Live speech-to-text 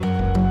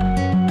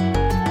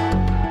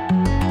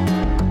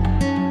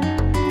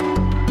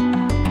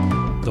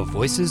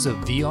Voices of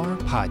VR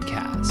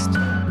podcast.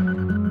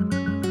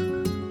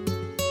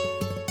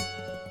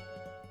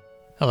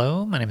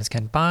 Hello, my name is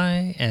Ken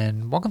Bai,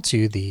 and welcome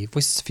to the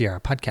Voices of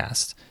VR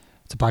podcast.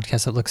 It's a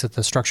podcast that looks at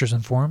the structures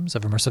and forms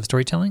of immersive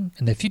storytelling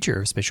and the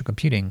future of spatial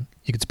computing.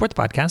 You can support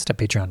the podcast at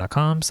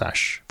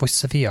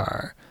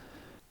patreon.com/voicesofvr.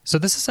 So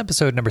this is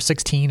episode number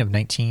 16 of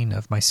 19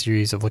 of my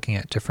series of looking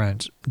at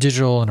different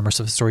digital and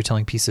immersive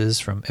storytelling pieces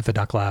from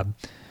IFA.lab.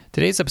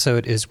 Today's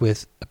episode is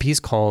with a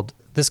piece called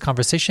This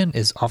Conversation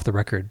is Off the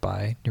Record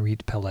by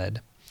Nurit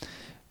Peled.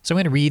 So I'm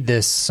going to read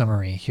this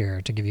summary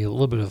here to give you a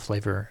little bit of a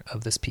flavor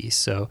of this piece.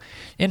 So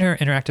in her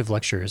interactive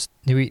lectures,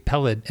 Nurit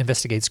Peled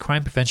investigates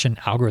crime prevention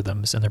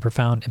algorithms and their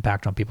profound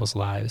impact on people's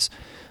lives.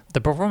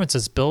 The performance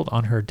is built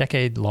on her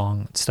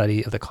decade-long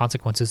study of the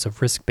consequences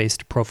of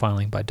risk-based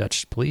profiling by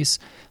Dutch police.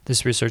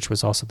 This research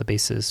was also the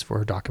basis for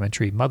her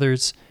documentary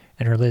Mothers.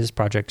 In her latest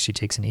project, she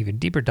takes an even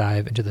deeper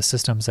dive into the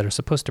systems that are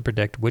supposed to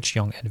predict which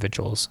young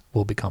individuals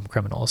will become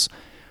criminals.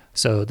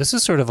 So this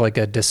is sort of like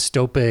a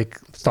dystopic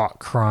thought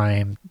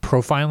crime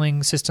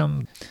profiling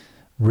system,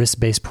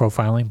 risk-based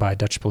profiling by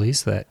Dutch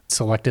police that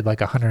selected like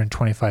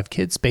 125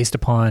 kids based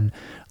upon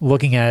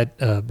looking at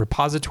a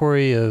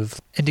repository of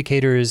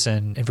indicators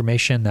and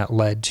information that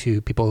led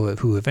to people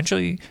who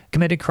eventually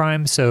committed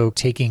crime. So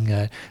taking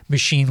a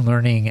machine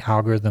learning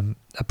algorithm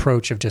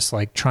approach of just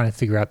like trying to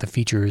figure out the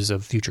features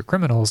of future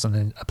criminals and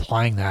then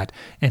applying that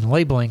and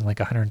labeling like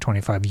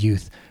 125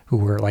 youth who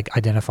were like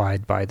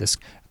identified by this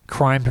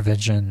crime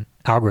prevention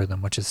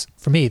algorithm, which is,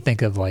 for me,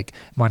 think of like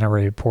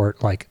Minority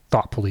Report, like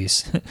thought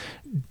police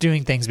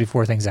doing things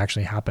before things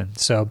actually happen.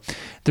 So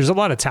there's a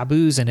lot of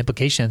taboos and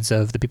implications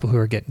of the people who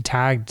are getting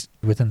tagged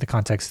within the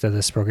context of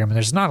this program. And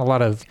there's not a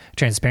lot of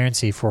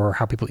transparency for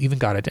how people even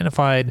got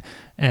identified.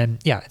 And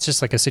yeah, it's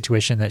just like a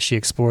situation that she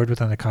explored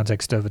within the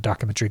context of a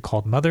documentary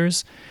called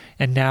Mothers.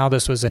 And now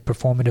this was a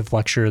performative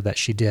lecture that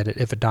she did at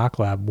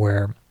IFA.lab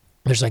where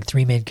there's like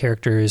three main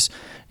characters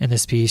in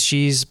this piece.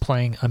 She's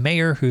playing a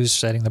mayor who's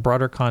setting the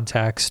broader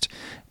context.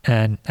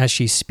 And as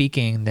she's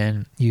speaking,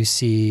 then you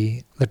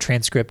see the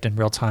transcript in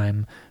real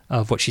time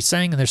of what she's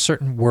saying. And there's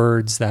certain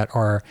words that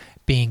are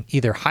being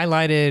either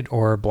highlighted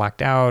or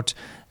blacked out.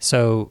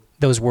 So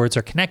those words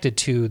are connected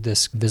to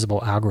this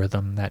visible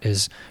algorithm that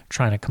is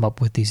trying to come up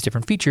with these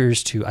different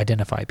features to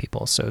identify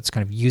people. So it's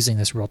kind of using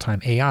this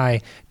real-time AI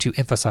to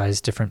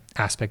emphasize different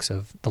aspects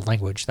of the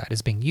language that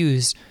is being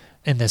used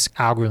in this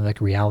algorithmic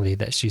reality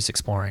that she's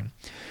exploring.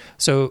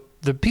 So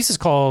the piece is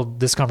called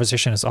This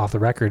Conversation is Off the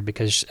Record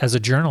because as a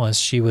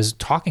journalist, she was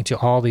talking to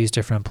all these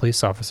different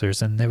police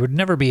officers and they would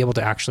never be able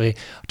to actually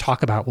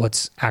talk about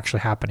what's actually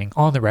happening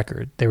on the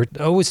record. They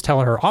would always tell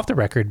her off the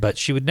record, but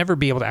she would never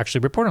be able to actually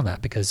report on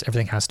that because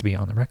everything has to be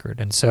on the record.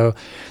 And so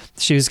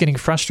she was getting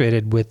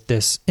frustrated with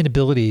this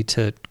inability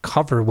to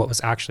cover what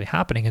was actually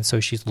happening. And so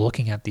she's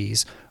looking at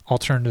these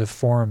alternative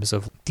forms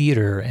of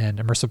theater and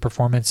immersive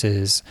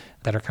performances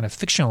that are kind of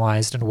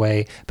fictionalized in a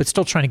way, but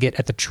still trying to get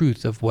at the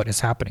truth of what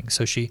is happening.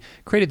 So she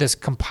created this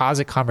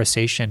composite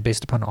conversation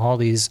based upon all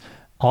these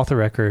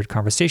off-the-record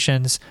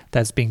conversations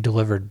that's being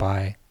delivered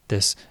by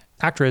this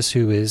actress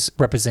who is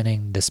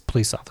representing this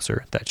police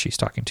officer that she's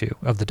talking to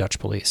of the Dutch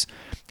police.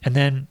 And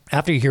then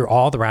after you hear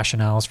all the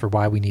rationales for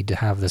why we need to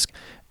have this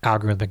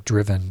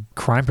algorithmic-driven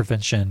crime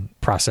prevention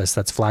process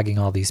that's flagging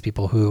all these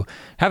people who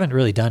haven't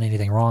really done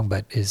anything wrong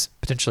but is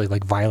potentially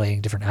like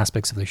violating different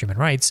aspects of their human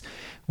rights,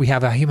 we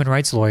have a human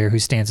rights lawyer who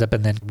stands up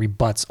and then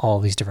rebuts all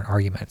these different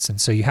arguments. And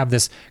so you have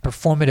this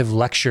performative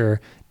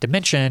lecture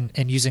dimension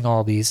and using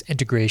all these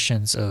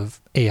integrations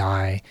of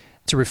AI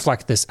to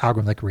reflect this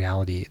algorithmic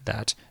reality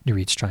that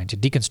Nurit's trying to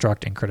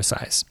deconstruct and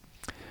criticize.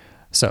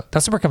 So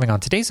that's what we're covering on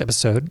today's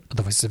episode of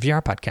the Voices of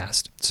VR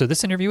podcast. So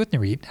this interview with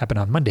Nurit happened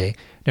on Monday,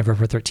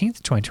 November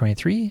 13th,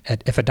 2023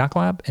 at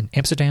IFA.lab in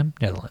Amsterdam,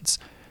 Netherlands.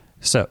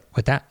 So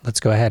with that, let's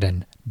go ahead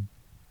and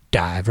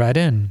dive right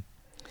in.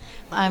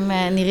 I'm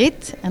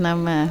Nurit and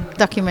I'm a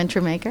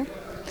documentary maker.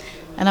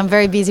 And I'm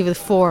very busy with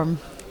form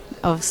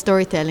of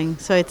storytelling.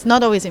 So it's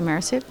not always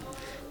immersive,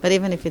 but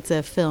even if it's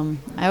a film,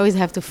 I always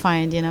have to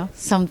find,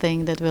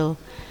 something that will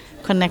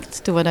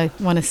connect to what I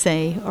want to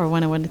say or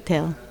what I want to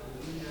tell.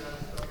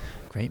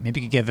 Great.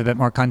 Maybe you could give a bit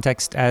more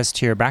context as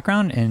to your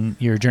background and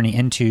your journey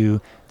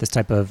into this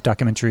type of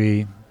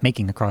documentary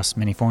making across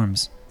many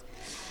forms.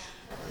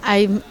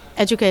 I'm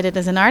educated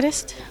as an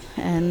artist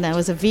and I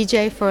was a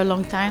VJ for a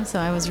long time, so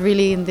I was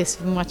really in this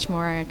much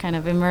more kind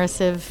of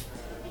immersive,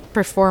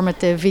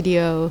 performative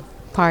video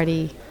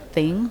party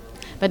thing.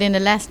 But in the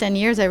last 10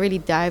 years, I really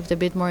dived a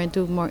bit more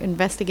into more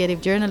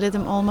investigative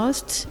journalism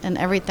almost. And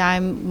every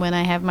time when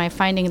I have my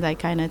findings, I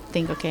kind of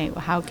think, okay, well,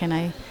 how can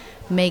I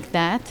make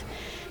that?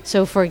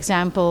 So, for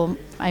example,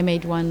 I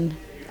made one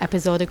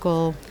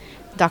episodical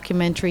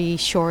documentary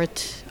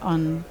short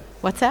on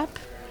WhatsApp,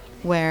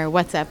 where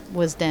WhatsApp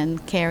was then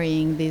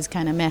carrying these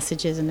kind of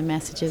messages, and the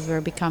messages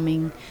were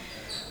becoming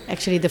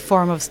actually the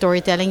form of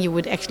storytelling. You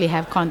would actually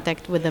have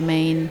contact with the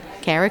main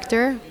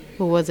character,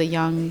 who was a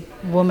young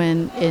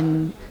woman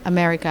in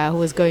America who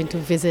was going to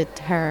visit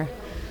her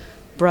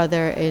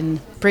brother in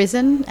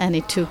prison, and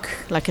it took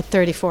like a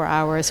 34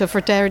 hours. So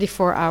for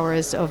 34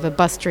 hours of a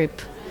bus trip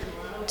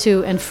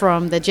to and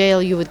from the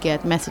jail, you would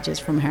get messages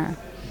from her.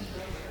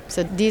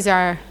 So these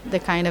are the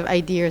kind of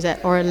ideas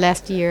or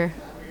last year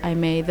I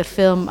made the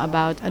film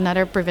about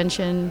another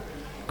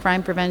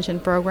crime prevention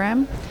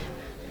program,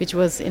 which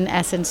was in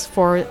essence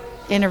 4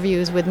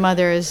 interviews with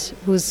mothers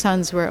whose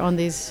sons were on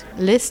these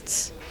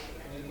lists.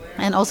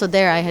 And also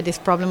there I had this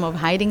problem of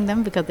hiding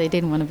them because they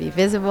didn't want to be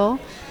visible.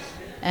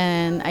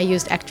 And I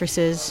used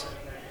actresses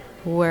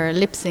who were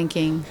lip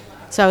syncing.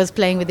 So I was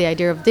playing with the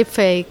idea of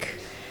deepfake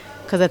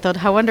because I thought,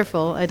 how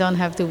wonderful. I don't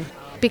have to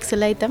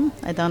pixelate them.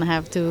 I don't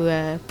have to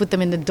put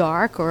them in the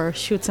dark or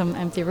shoot some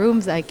empty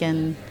rooms. I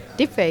can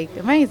deepfake.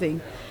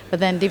 Amazing. But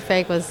then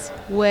deepfake was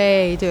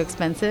way too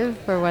expensive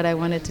for what I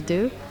wanted to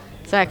do.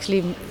 So I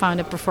actually found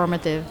a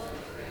performative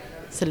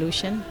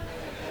solution.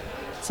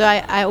 So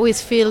I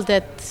always feel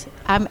that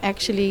I'm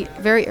actually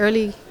very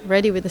early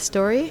ready with the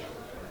story.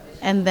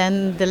 And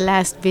then the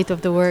last bit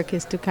of the work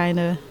is to kind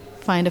of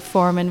find a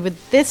form. And with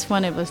this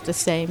one, it was the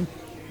same.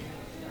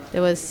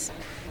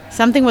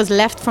 Something was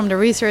left from the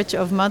research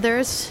of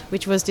mothers,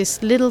 which was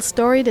this little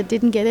story that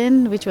didn't get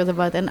in, which was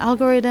about an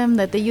algorithm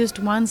that they used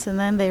once and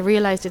then they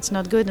realized it's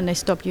not good and they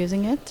stopped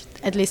using it,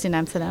 at least in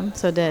Amsterdam.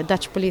 So the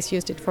Dutch police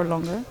used it for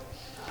longer.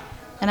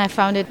 And I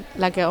found it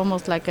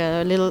almost like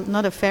a little,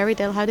 not a fairy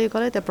tale, how do you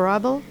call it, a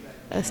parable?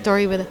 A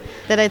story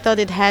that I thought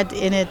it had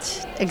in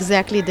it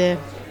exactly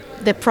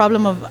the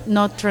problem of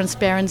not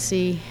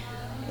transparency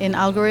in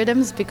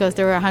algorithms, because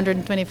there were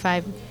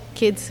 125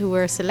 kids who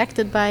were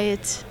selected by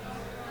it.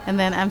 And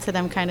then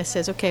Amsterdam kind of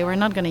says, okay, we're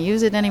not going to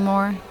use it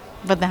anymore,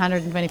 but the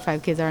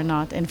 125 kids are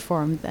not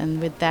informed.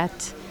 And with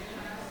that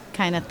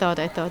kind of thought,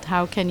 I thought,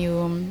 how can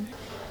you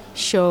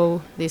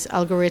show this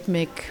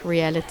algorithmic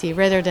reality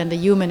rather than the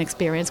human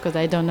experience, because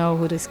I don't know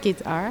who these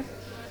kids are.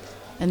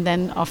 And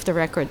then off the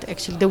record,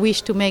 actually, the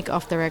wish to make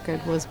off the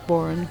record was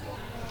born.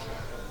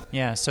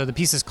 Yeah, so the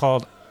piece is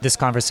called This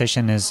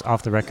Conversation is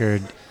Off the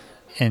Record.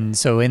 And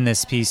so in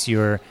this piece,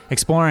 you're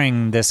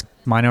exploring this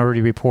Minority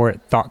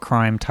Report thought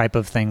crime type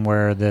of thing,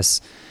 where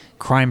this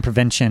crime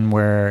prevention,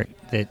 where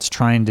it's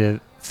trying to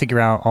figure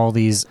out all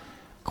these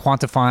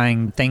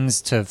quantifying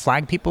things to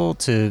flag people,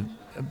 to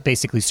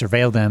basically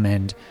surveil them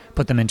and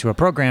put them into a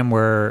program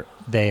where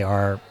they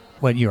are,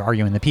 what you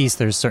argue in the piece,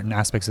 there's certain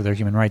aspects of their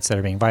human rights that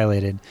are being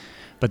violated.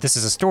 But this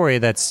is a story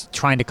that's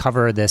trying to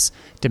cover this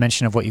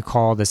dimension of what you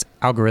call this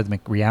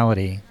algorithmic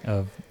reality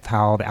of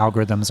how the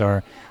algorithms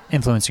are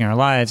influencing our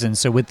lives. And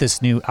so with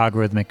this new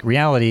algorithmic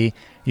reality,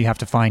 you have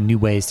to find new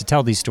ways to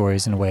tell these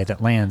stories in a way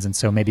that lands. And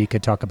so maybe you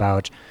could talk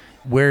about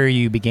where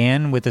you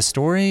began with the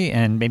story,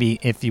 and maybe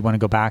if you want to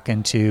go back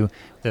into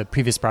the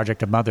previous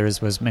project of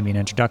Mothers was maybe an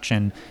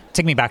introduction.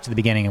 Take me back to the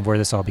beginning of where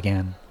this all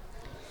began.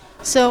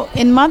 So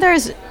in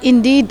Mothers,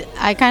 indeed,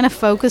 I kind of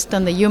focused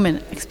on the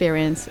human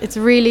experience. It's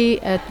really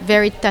a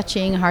very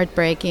touching,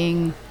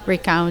 heartbreaking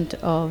recount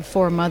of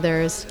 4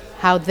 mothers,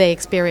 how they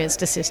experienced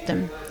the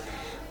system.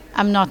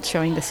 I'm not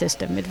showing the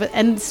system.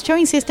 And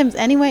showing systems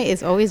anyway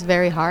is always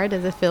very hard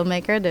as a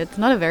filmmaker. It's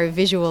not a very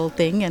visual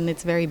thing and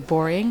it's very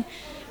boring.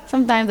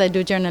 Sometimes I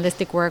do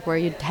journalistic work where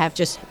you have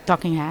just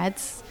talking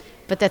heads,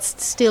 but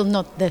that's still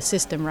not the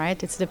system,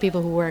 right? It's the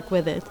people who work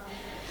with it.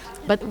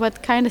 But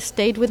what kind of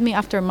stayed with me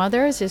after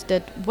Mothers is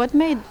that what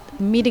made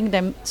meeting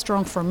them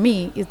strong for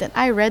me is that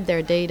I read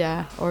their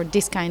data, or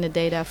this kind of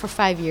data, for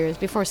 5 years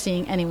before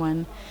seeing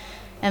anyone.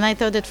 And I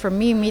thought that for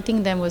me,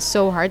 meeting them was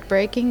so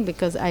heartbreaking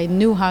because I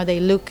knew how they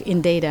look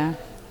in data.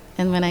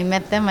 And when I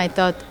met them, I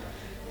thought,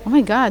 oh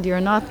my God,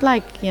 you're not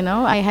like,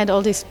 I had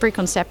all these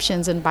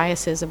preconceptions and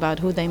biases about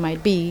who they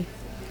might be.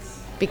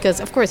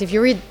 Because, of course, if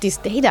you read this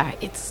data,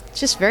 it's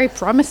just very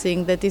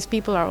promising that these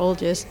people are all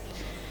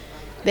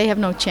they have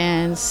no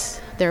chance.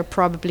 They're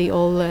probably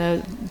all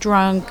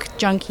drunk,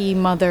 junky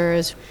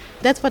mothers.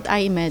 That's what I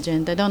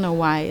imagined. I don't know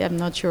why. I'm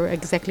not sure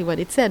exactly what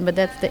it said, but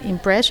that's the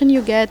impression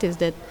you get, is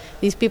that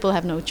these people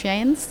have no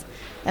chance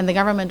and the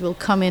government will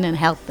come in and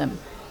help them.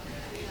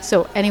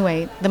 So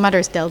anyway, the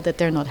mothers tell that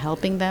they're not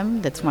helping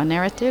them. That's one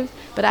narrative.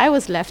 But I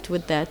was left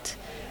with that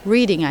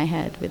reading I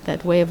had, with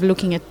that way of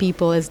looking at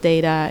people as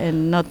data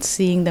and not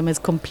seeing them as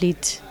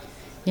complete.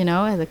 You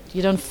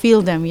don't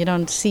feel them, you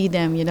don't see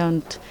them, you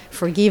don't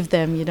forgive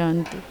them, you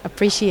don't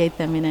appreciate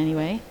them in any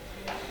way.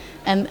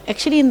 And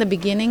actually in the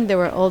beginning there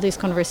were all these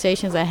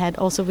conversations I had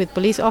also with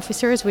police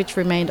officers, which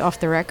remained off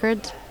the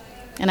record.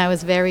 And I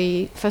was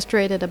very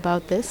frustrated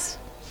about this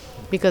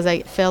because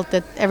I felt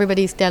that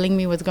everybody's telling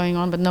me what's going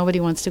on, but nobody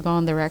wants to go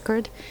on the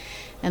record.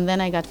 And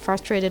then I got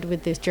frustrated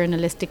with this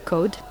journalistic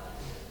code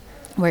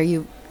where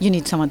you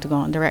need someone to go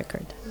on the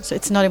record. So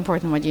it's not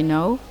important what you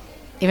know,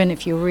 even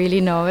if you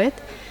really know it.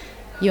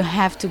 You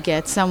have to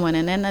get someone.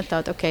 And then I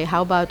thought, okay,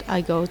 how about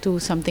I go to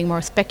something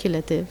more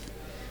speculative,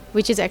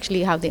 which is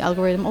actually how the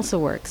algorithm also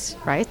works,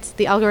 right?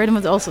 The algorithm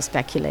is also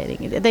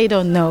speculating. They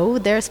don't know,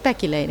 they're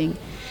speculating.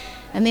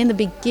 And in the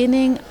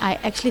beginning, I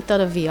actually thought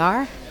of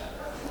VR,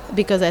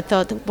 because I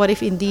thought, what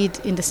if indeed,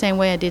 in the same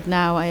way I did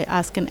now, I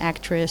ask an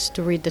actress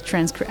to read the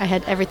transcript. I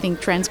had everything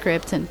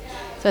transcript, and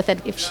so I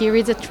thought, if she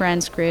reads a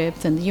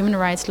transcript and the human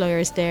rights lawyer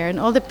is there and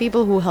all the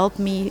people who helped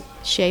me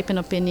shape an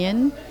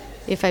opinion,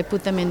 if I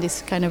put them in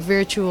this kind of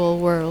virtual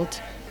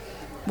world.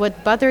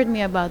 What bothered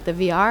me about the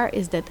VR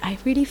is that I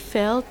really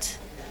felt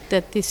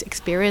that this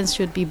experience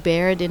should be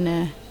bared in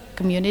a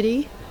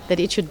community, that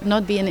it should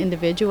not be an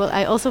individual.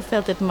 I also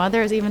felt that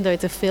Mothers, even though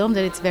it's a film,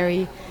 that it's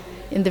very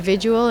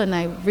individual, and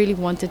I really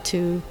wanted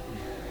to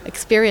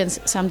experience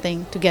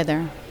something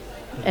together.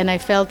 And I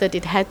felt that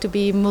it had to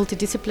be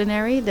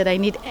multidisciplinary, that I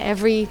need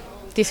every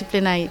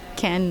discipline I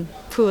can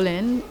pull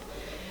in.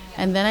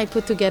 And then I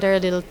put together a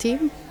little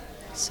team.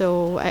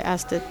 So I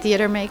asked a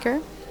theater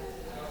maker.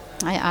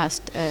 I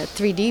asked a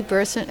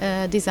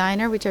 3D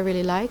designer, which I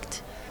really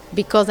liked,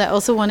 because I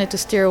also wanted to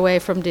steer away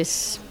from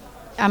this.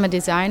 I'm a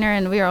designer,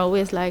 and we're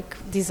always like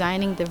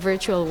designing the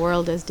virtual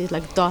world as these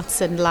like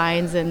dots and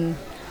lines, and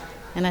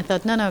I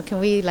thought, no, can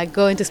we like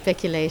go into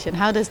speculation?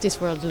 How does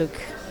this world look?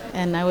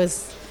 And I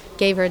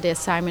gave her the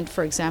assignment,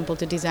 for example,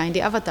 to design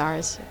the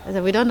avatars. I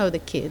said, we don't know the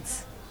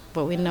kids,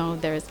 but we know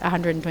there's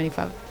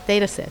 125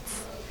 data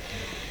sets.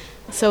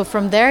 So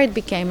from there it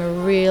became a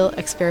real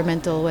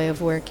experimental way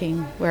of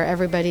working, where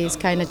everybody is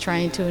kind of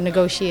trying to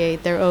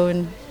negotiate their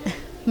own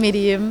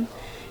medium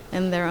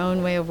and their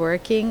own way of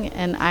working.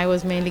 And I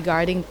was mainly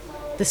guarding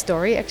the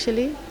story,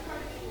 actually,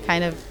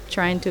 kind of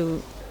trying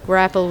to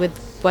grapple with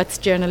what's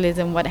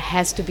journalism, what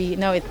has to be.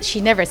 No,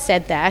 she never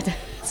said that,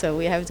 so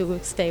we have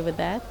to stay with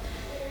that.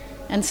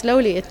 And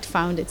slowly it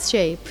found its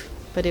shape,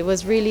 but it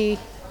was really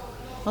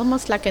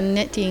almost like a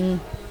knitting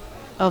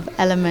of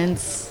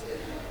elements,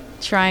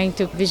 trying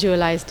to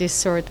visualize this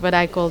sort, what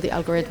I call the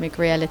algorithmic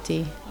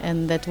reality,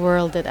 and that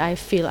world that I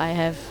feel I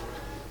have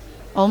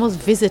almost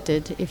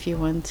visited, if you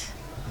want.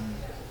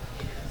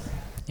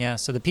 Yeah,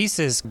 so the piece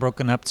is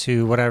broken up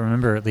to, what I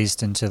remember at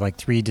least, into like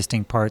 3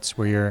 distinct parts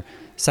where you're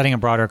setting a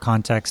broader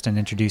context and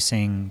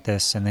introducing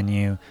this, and then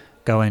you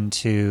go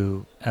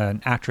into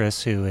an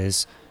actress who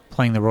is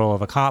playing the role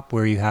of a cop,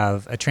 where you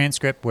have a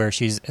transcript where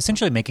she's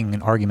essentially making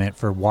an argument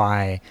for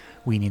why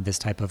we need this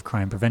type of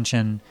crime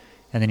prevention.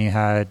 And then you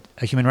had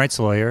a human rights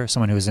lawyer,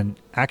 someone who is an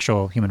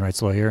actual human rights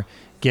lawyer,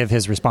 give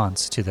his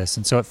response to this.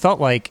 And so it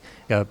felt like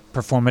a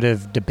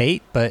performative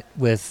debate, but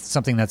with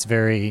something that's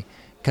very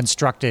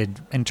constructed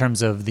in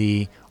terms of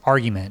the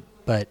argument.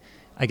 But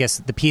I guess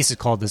the piece is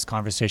called This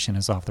Conversation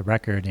is Off the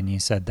Record, and you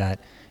said that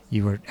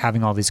you were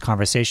having all these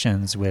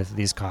conversations with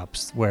these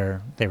cops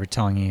where they were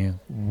telling you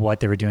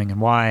what they were doing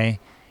and why.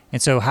 And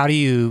so how do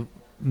you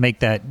make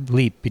that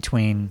leap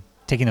between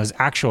taking those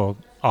actual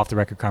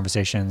off-the-record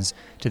conversations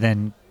to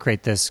then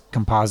create this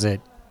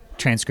composite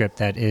transcript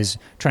that is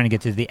trying to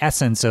get to the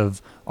essence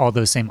of all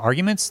those same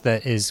arguments,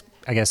 that is,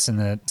 I guess, in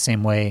the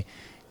same way,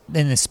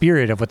 in the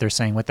spirit of what they're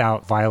saying,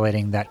 without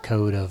violating that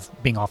code of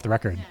being off the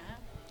record?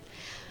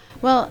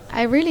 Well,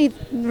 I really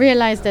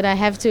realized that I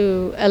have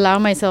to allow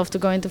myself to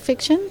go into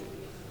fiction.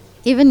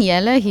 Even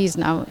Jelle, he's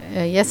now,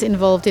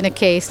 involved in a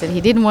case that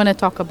he didn't want to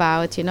talk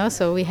about,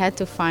 so we had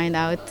to find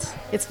out.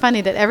 It's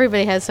funny that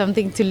everybody has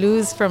something to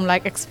lose from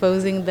like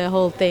exposing the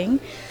whole thing.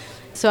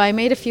 So I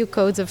made a few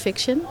codes of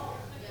fiction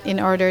in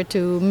order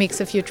to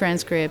mix a few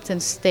transcripts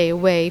and stay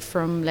away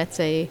from, let's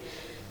say,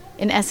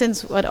 in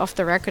essence, what Off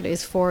the Record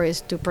is for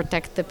is to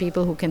protect the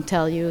people who can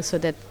tell you so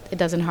that it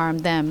doesn't harm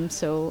them.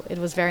 So it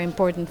was very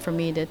important for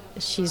me that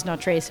she's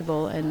not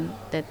traceable and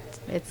that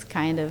it's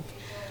kind of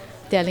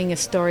telling a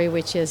story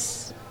which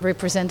is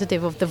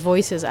representative of the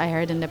voices I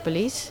heard in the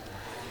police.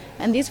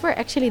 And these were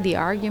actually the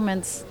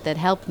arguments that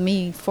helped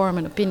me form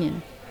an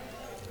opinion.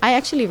 I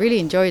actually really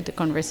enjoyed the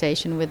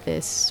conversation with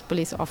this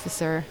police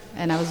officer,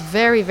 and I was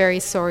very,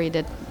 very sorry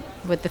that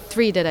with the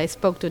 3 that I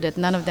spoke to, that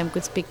none of them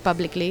could speak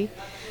publicly,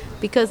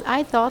 because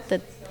I thought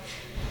that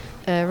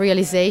a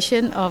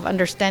realization of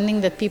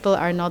understanding that people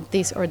are not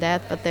this or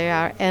that, but they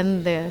are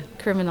and the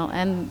criminal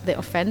and the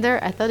offender,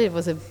 I thought it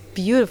was a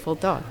beautiful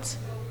thought.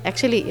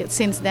 Actually,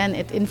 since then,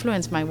 it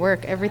influenced my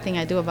work. Everything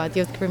I do about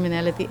youth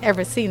criminality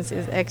ever since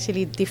is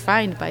actually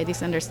defined by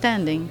this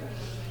understanding.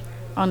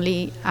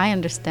 Only I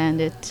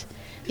understand it.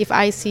 If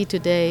I see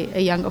today a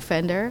young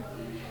offender,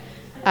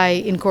 I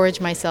encourage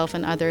myself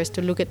and others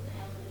to look at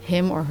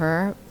him or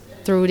her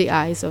through the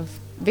eyes of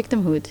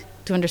victimhood,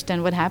 to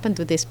understand what happened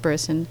to this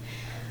person.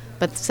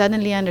 But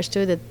suddenly I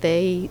understood that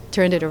they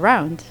turned it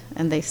around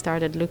and they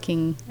started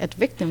looking at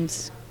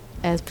victims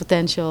as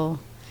potential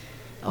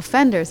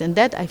offenders, and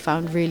that I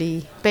found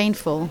really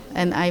painful.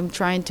 And I'm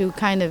trying to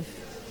kind of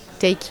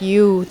take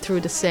you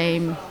through the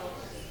same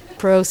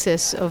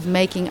process of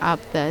making up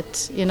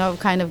that,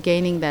 kind of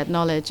gaining that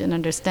knowledge and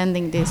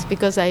understanding this,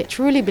 because I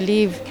truly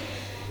believe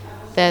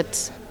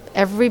that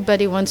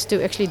everybody wants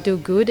to actually do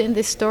good in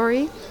this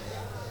story.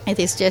 It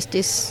is just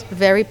this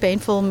very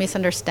painful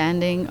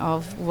misunderstanding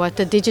of what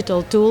a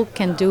digital tool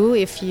can do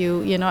if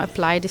you,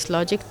 apply this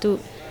logic to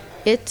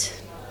it.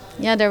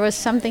 Yeah, there was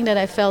something that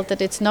I felt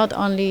that it's not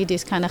only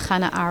this kind of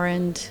Hannah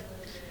Arendt,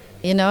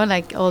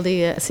 like all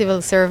the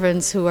civil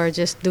servants who are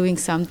just doing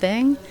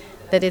something,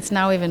 that it's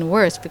now even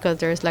worse because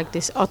there's like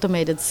this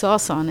automated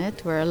sauce on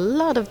it where a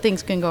lot of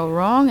things can go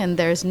wrong, and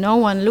there's no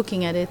one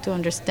looking at it to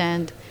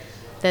understand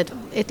that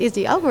it is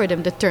the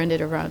algorithm that turned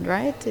it around,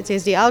 right? It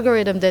is the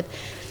algorithm that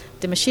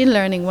the machine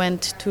learning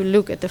went to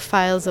look at the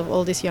files of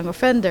all these young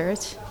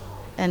offenders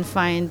and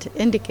find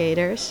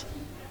indicators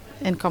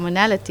and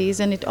commonalities,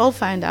 and it all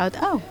found out,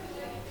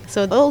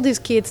 so all these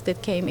kids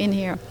that came in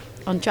here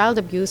on child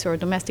abuse or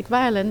domestic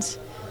violence,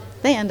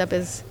 they end up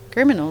as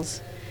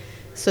criminals.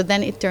 So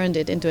then it turned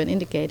it into an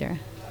indicator.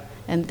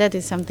 And that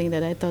is something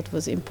that I thought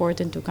was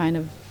important to kind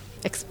of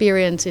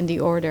experience in the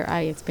order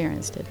I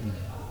experienced it.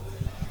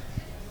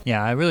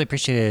 Yeah, I really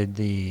appreciated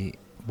the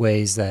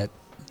ways that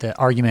the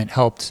argument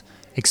helped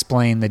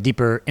explain the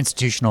deeper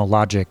institutional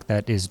logic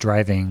that is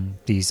driving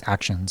these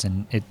actions.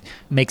 And it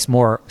makes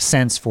more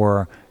sense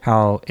for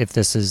how, if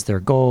this is their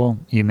goal,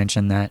 you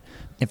mentioned that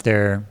if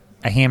they're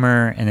a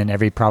hammer and then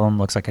every problem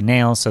looks like a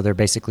nail, so they're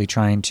basically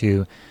trying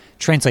to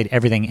translate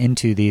everything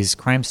into these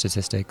crime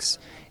statistics.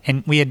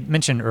 And we had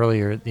mentioned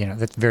earlier,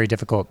 that's very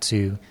difficult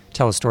to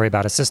tell a story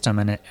about a system.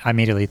 And I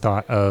immediately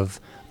thought of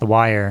The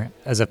Wire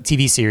as a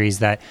TV series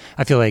that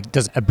I feel like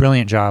does a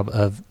brilliant job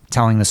of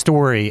telling the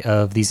story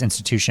of these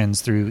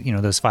institutions through,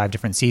 those 5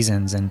 different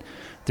seasons and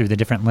through the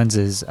different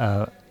lenses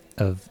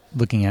of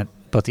looking at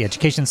both the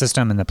education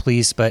system and the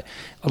police, but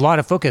a lot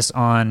of focus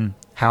on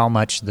how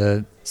much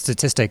the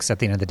statistics at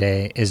the end of the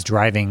day is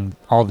driving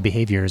all the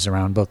behaviors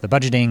around both the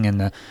budgeting and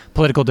the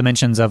political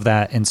dimensions of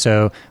that. And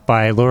so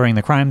by lowering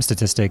the crime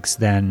statistics,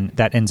 then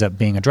that ends up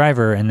being a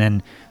driver. And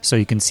then so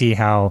you can see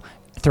how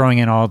throwing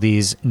in all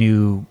these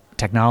new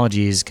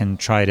technologies can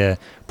try to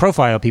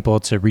profile people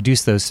to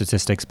reduce those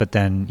statistics. But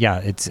then,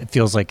 it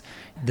feels like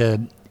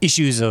the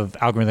issues of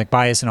algorithmic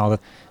bias and all the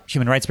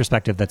human rights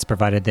perspective that's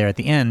provided there at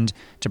the end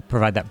to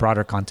provide that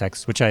broader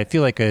context, which I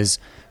feel like is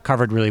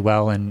covered really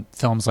well in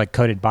films like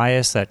Coded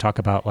Bias that talk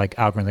about like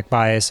algorithmic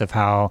bias of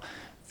how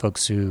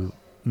folks who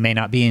may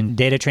not be in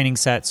data training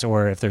sets,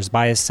 or if there's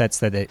bias sets,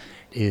 that it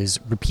is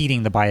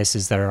repeating the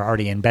biases that are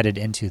already embedded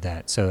into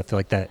that. So I feel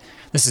like that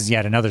this is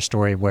yet another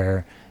story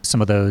where some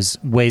of those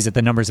ways that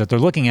the numbers that they're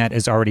looking at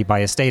is already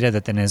biased data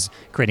that then is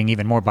creating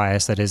even more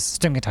bias that is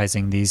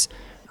stigmatizing these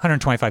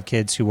 125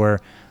 kids who were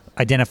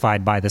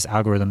identified by this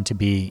algorithm to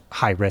be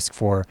high risk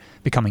for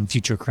becoming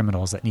future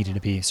criminals that needed to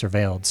be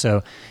surveilled.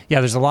 So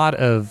there's a lot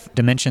of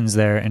dimensions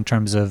there in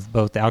terms of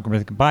both the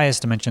algorithmic bias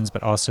dimensions,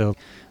 but also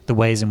the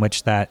ways in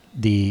which that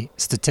the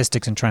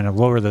statistics and trying to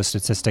lower those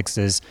statistics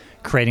is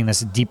creating this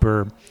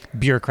deeper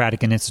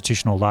bureaucratic and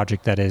institutional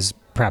logic that is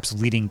perhaps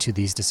leading to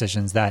these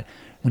decisions that,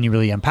 when you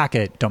really unpack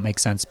it, don't make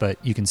sense. But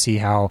you can see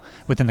how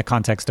within the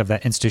context of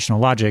that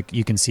institutional logic,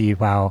 you can see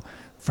how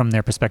from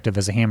their perspective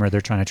as a hammer, they're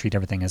trying to treat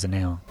everything as a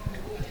nail.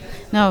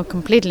 No,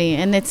 completely.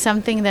 And it's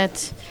something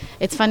that,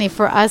 it's funny,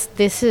 for us,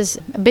 this is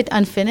a bit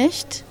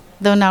unfinished,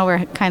 though now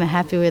we're kind of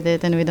happy with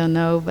it and we don't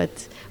know,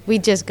 but we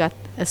just got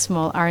a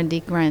small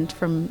R&D grant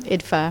from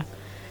IDFA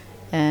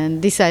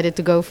and decided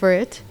to go for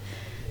it.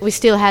 We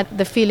still had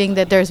the feeling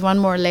that there's one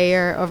more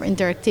layer of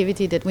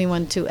interactivity that we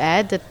want to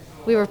add that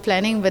we were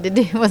planning, but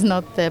it was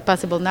not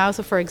possible now.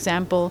 So, for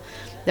example,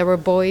 there were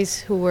boys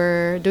who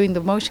were doing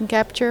the motion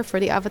capture for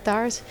the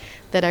avatars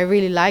that I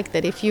really liked,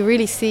 that if you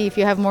really see, if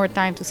you have more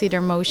time to see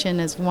their motion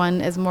as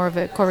more of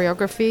a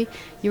choreography,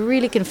 you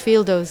really can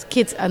feel those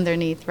kids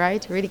underneath,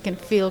 right? You really can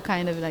feel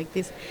kind of like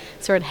this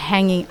sort of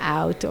hanging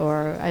out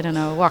or, I don't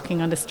know,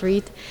 walking on the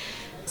street.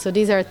 So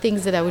these are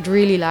things that I would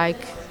really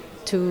like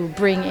to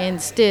bring in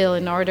still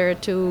in order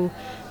to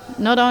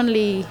not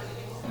only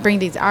bring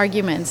these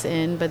arguments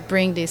in, but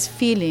bring this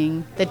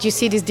feeling that you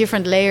see these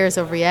different layers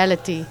of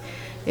reality.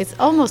 It's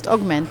almost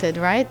augmented,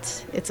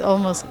 right? It's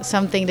almost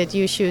something that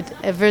you should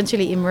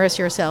eventually immerse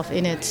yourself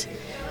in it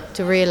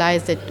to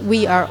realize that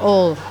we are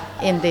all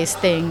in this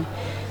thing.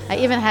 I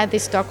even had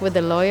this talk with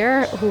a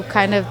lawyer who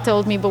kind of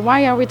told me, but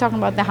why are we talking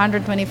about the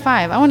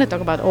 125? I want to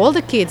talk about all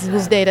the kids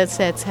whose data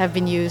sets have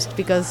been used,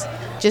 because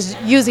just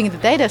using the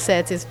data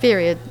sets is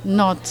period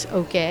not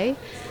okay.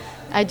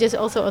 I just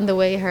also on the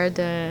way heard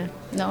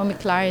Naomi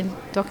Klein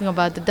talking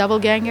about the double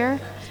ganger.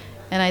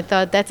 And I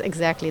thought that's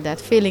exactly that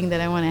feeling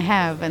that I want to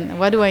have. And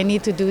what do I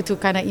need to do to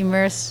kind of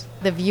immerse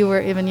the viewer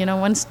even,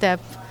 one step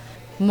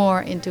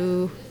more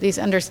into this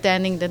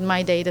understanding that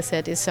my data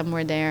set is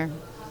somewhere there.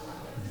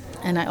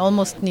 And I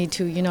almost need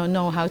to,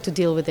 know how to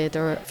deal with it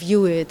or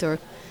view it or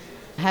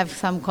have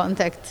some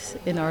contact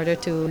in order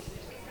to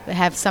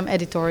have some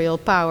editorial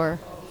power.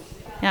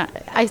 Yeah,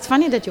 it's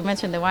funny that you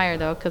mentioned The Wire,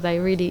 though, because I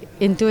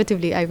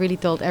really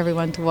told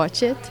everyone to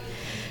watch it.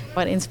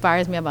 What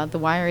inspires me about The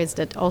Wire is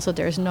that also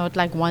there's not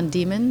like one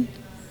demon.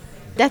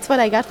 That's what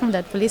I got from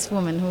that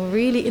policewoman who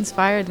really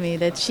inspired me,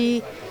 that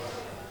she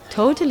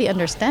totally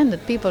understands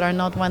that people are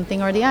not one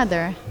thing or the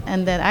other.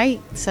 And that I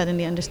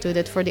suddenly understood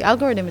that for the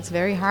algorithm it's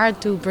very hard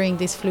to bring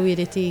this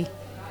fluidity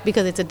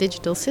because it's a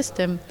digital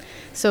system.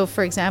 So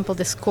for example,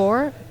 the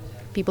score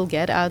people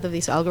get out of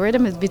this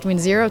algorithm is between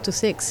 0 to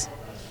 6.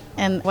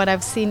 And what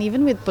I've seen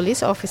even with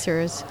police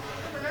officers,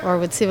 or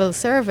with civil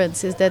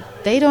servants is that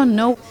they don't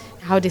know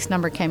how this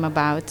number came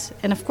about.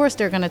 And of course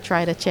they're going to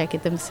try to check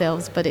it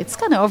themselves, but it's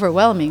kind of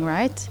overwhelming,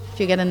 right? If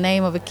you get a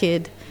name of a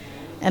kid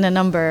and a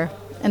number,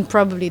 and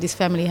probably this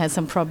family has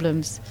some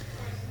problems.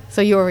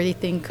 So you already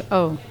think,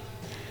 oh.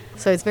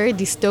 So it's very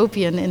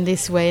dystopian in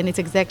this way, and it's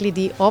exactly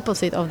the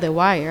opposite of The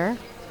Wire,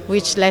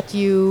 which let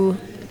you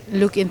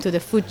look into the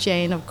food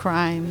chain of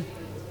crime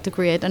to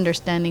create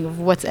understanding of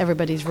what's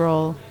everybody's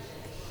role.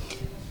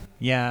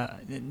 Yeah,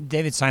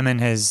 David Simon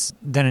has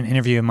done an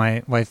interview,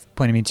 my wife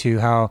pointed me to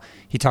how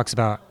he talks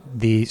about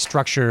the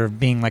structure of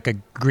being like a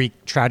Greek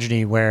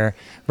tragedy where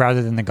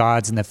rather than the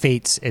gods and the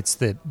fates, it's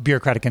the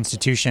bureaucratic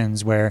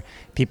institutions where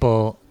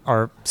people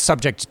are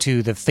subject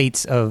to the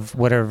fates of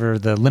whatever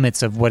the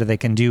limits of what they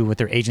can do with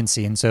their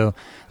agency. And so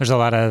there's a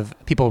lot of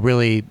people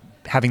really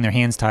having their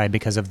hands tied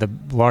because of the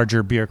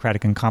larger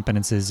bureaucratic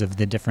incompetences of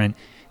the different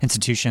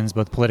institutions,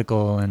 both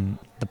political and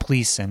the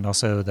police and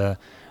also the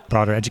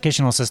broader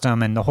educational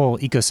system and the whole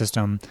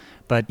ecosystem.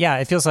 But yeah,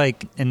 it feels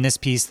like in this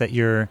piece that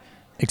you're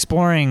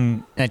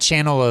exploring a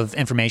channel of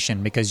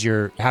information because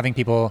you're having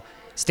people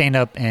stand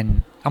up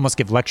and almost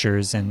give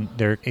lectures and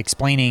they're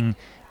explaining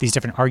these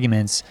different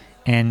arguments.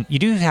 And you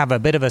do have a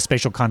bit of a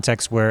spatial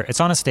context where it's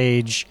on a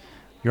stage,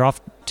 you're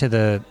off to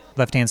the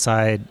left-hand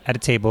side at a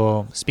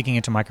table, speaking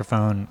into a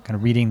microphone, kind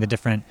of reading the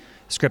different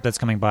script that's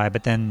coming by.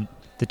 But then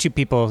the two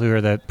people who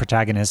are the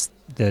protagonists,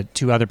 the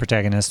two other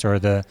protagonists, or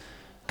the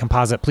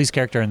composite police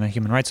character and the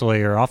human rights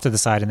lawyer are off to the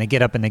side, and they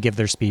get up and they give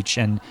their speech.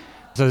 And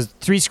so there's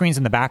three screens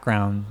in the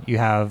background. You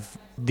have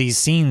these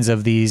scenes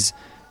of these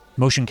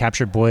motion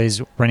captured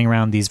boys running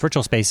around these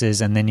virtual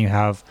spaces, and then you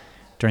have,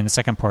 during the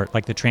second part,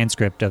 like the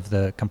transcript of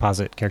the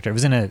composite character. It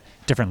was in a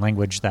different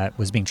language that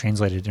was being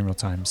translated in real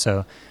time.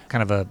 So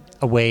kind of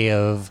a way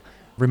of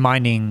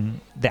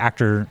reminding the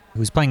actor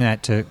who's playing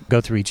that to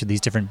go through each of these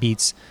different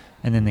beats.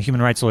 And then the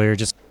human rights lawyer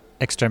just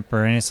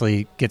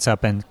extemporaneously gets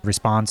up and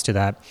responds to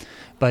that.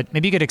 But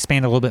maybe you could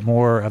expand a little bit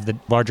more of the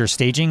larger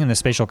staging and the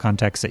spatial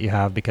context that you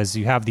have, because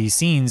you have these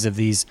scenes of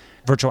these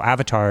virtual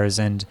avatars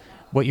and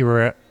what you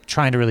were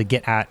trying to really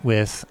get at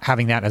with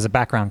having that as a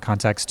background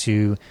context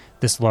to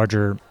this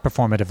larger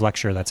performative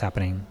lecture that's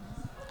happening.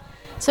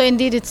 So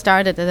indeed it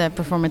started as a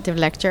performative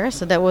lecture.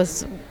 So that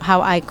was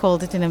how I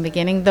called it in the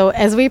beginning. Though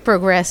as we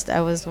progressed,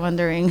 I was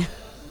wondering,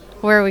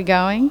 where are we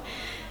going?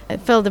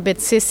 It felt a bit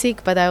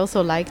sissic, but I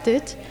also liked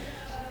it.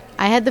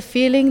 I had the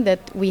feeling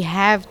that we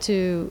have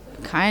to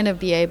kind of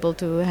be able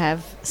to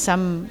have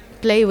some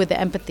play with the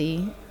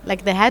empathy.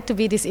 Like there had to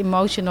be this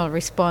emotional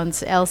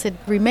response, else it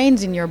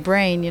remains in your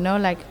brain, you know,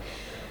 like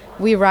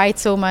we write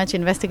so much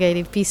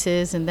investigative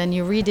pieces and then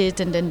you read it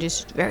and then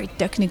just very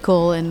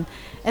technical. And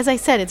as I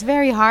said, it's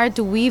very hard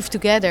to weave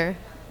together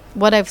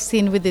what I've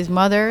seen with these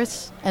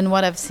mothers and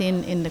what I've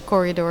seen in the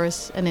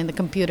corridors and in the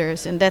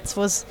computers. And that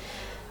was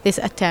this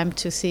attempt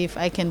to see if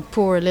I can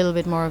pour a little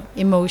bit more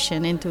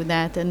emotion into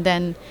that. And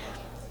then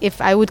if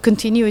I would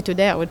continue it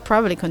today, I would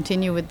probably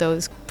continue with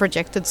those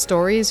projected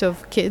stories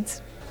of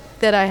kids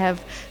that I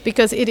have,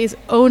 because it is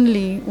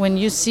only when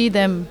you see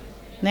them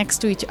next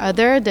to each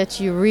other that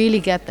you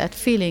really get that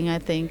feeling, I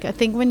think. I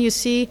think when you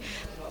see,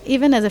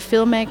 even as a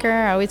filmmaker,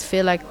 I always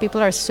feel like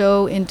people are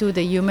so into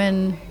the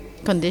human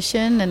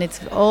condition, and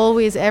it's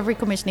always every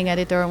commissioning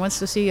editor wants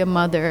to see a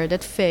mother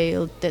that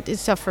failed, that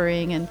is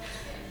suffering, and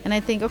I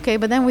think, okay,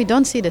 but then we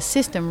don't see the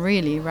system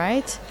really,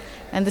 right?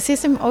 And the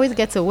system always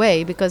gets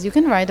away, because you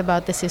can write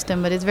about the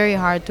system, but it's very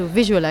hard to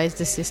visualize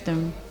the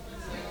system.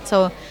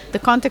 So the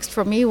context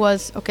for me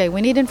was, okay,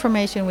 we need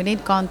information, we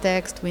need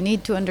context, we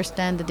need to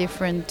understand the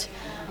different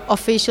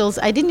officials.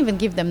 I didn't even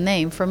give them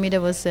name. For me,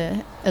 there was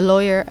a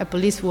lawyer, a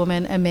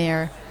policewoman, a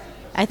mayor.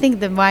 I think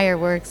The Wire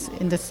works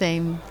in the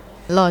same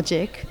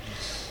logic.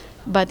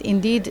 But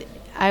indeed,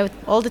 I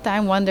all the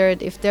time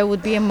wondered if there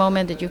would be a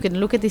moment that you could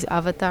look at these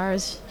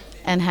avatars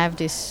and have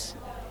this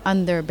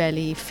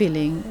underbelly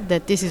feeling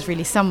that this is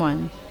really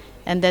someone.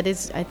 And that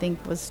is, I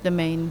think, was the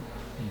main,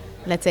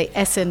 let's say,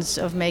 essence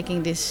of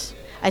making this.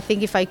 I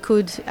think if I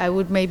could, I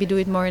would maybe do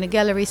it more in a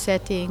gallery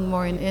setting,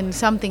 more in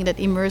something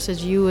that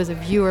immerses you as a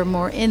viewer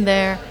more in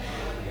there.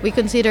 We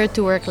considered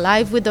to work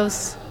live with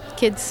those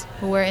kids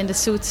who were in the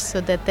suits,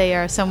 so that they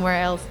are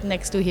somewhere else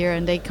next to here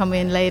and they come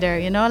in later,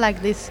 you know,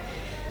 like this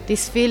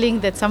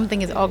feeling that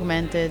something is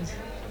augmented,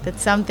 that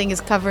something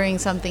is covering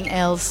something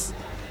else.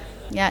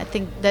 Yeah, I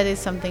think that is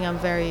something I'm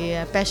very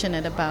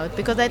passionate about,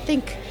 because I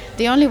think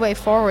the only way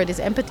forward is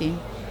empathy.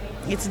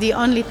 It's the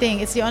only thing.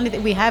 It's the only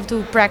thing we have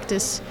to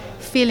practice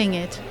feeling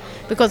it,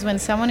 because when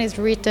someone is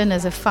written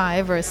as a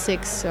 5 or a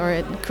 6 or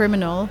a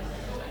criminal,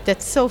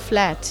 that's so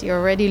flat. You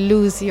already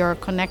lose your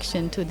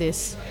connection to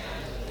this.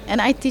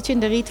 And I teach in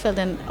the Rietveld,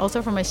 and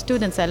also for my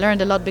students, I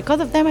learned a lot. Because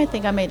of them, I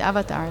think I made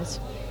avatars.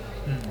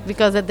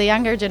 Because at the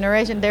younger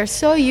generation, they're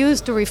so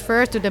used to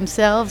refer to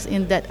themselves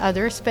in that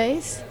other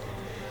space.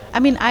 I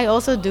mean, I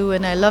also do,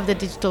 and I love the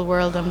digital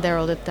world. I'm there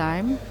all the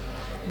time.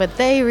 But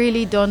they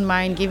really don't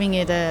mind giving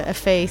it a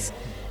face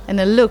and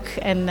a look.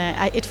 And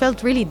it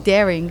felt really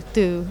daring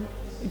to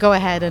go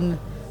ahead and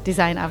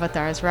design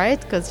avatars, right?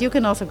 Because you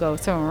can also go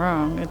so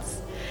wrong.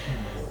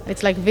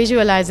 It's like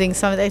visualizing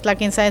something. It's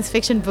like in science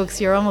fiction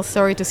books, you're almost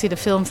sorry to see the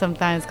film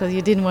sometimes because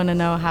you didn't want to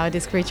know how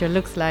this creature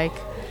looks like.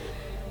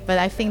 But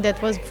I think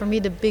that was, for me,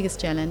 the biggest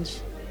challenge.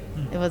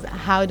 It was,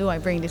 how do I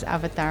bring these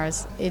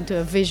avatars into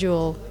a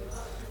visual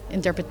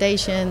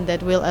interpretation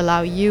that will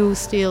allow you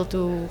still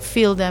to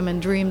feel them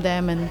and dream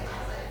them and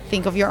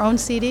think of your own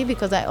CD,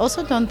 because I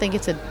also don't think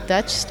it's a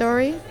Dutch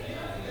story.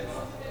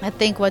 I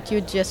think what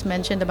you just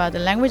mentioned about the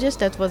languages,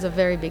 that was a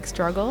very big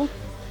struggle.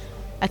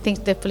 I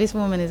think the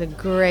policewoman is a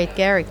great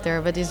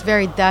character, but it's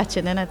very Dutch.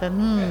 And then I thought,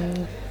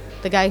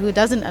 the guy who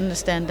doesn't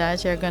understand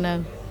Dutch, you're going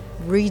to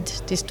read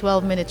this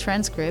 12-minute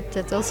transcript.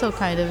 That's also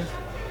kind of,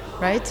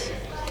 right?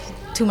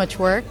 Too much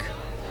work.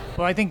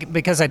 Well, I think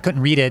because I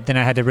couldn't read it, then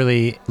I had to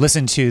really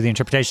listen to the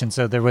interpretation.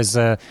 So there was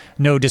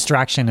no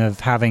distraction of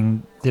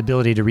having the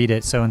ability to read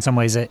it. So in some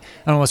ways it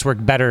almost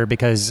worked better,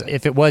 because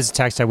if it was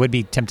text, I would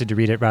be tempted to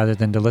read it rather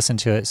than to listen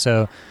to it.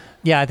 So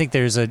yeah, I think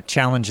there's a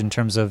challenge in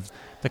terms of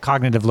the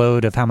cognitive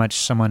load of how much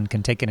someone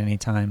can take at any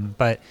time.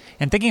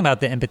 And thinking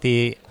about the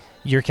empathy,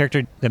 your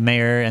character, the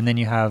mayor, and then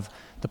you have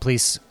the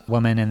police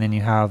woman, and then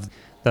you have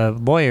the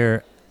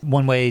lawyer.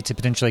 One way to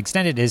potentially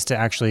extend it is to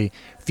actually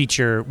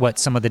feature what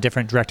some of the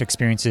different direct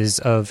experiences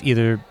of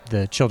either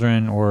the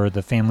children or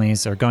the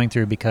families are going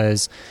through,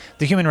 because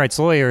the human rights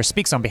lawyer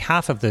speaks on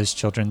behalf of those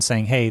children,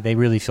 saying, hey, they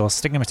really feel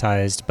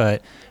stigmatized.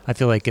 But I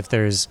feel like if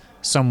there's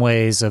some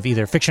ways of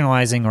either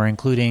fictionalizing or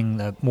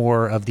including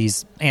more of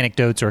these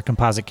anecdotes or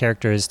composite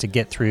characters to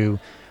get through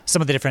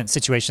some of the different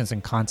situations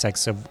and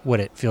contexts of what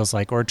it feels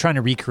like, or trying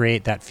to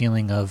recreate that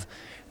feeling of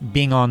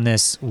being on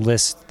this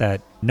list that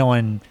no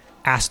one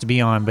asked to be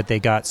on, but they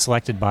got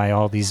selected by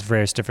all these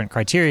various different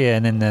criteria,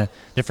 and then the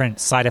different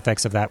side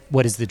effects of that.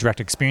 What is the direct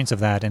experience of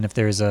that? And if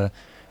there's a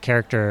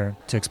character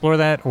to explore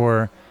that,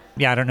 or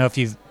I don't know if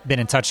you've been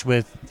in touch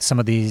with some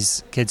of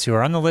these kids who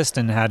are on the list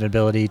and had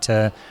ability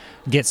to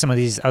get some of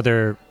these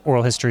other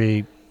oral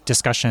history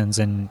discussions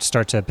and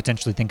start to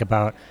potentially think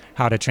about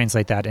how to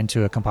translate that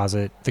into a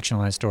composite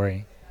fictionalized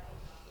story.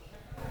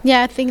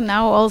 Yeah, I think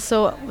now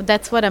also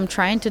that's what I'm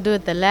trying to do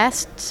at the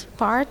last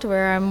part,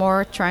 where I'm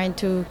more trying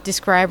to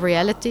describe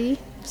reality.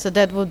 So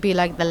that would be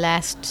like the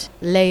last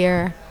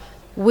layer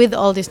with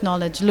all this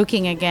knowledge,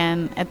 looking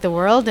again at the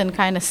world and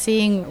kind of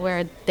seeing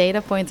where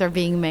data points are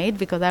being made,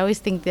 because I always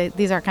think that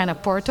these are kind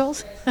of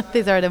portals.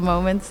 These are the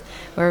moments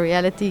where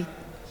reality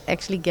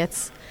actually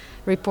gets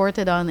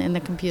reported on in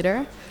the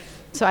computer.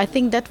 So I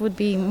think that would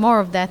be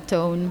more of that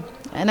tone.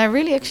 And I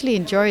really actually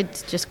enjoyed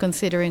just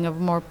considering a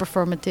more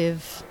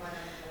performative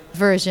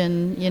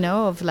version,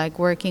 of like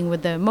working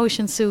with the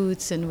motion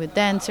suits and with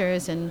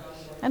dancers, and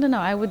I don't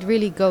know, I would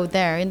really go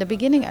there. In the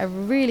beginning, I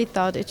really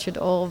thought it should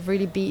all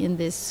really be in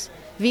this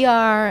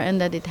VR, and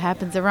that it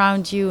happens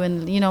around you,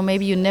 and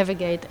maybe you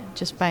navigate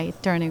just by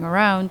turning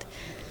around.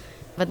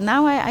 But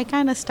now I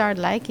kind of start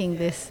liking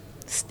this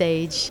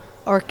stage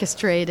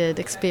orchestrated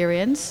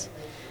experience.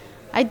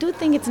 I do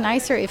think it's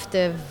nicer if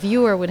the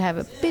viewer would have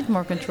a bit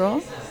more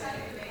control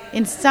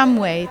in some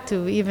way,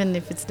 to even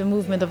if it's the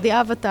movement of the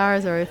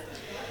avatars, or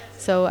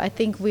so I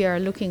think we are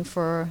looking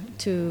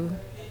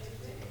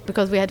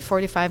because we had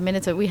 45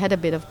 minutes, we had a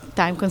bit of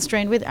time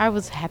constraint with. I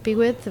was happy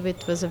with.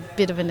 It was a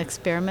bit of an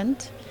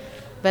experiment.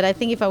 But I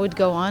think if I would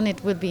go on,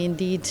 it would be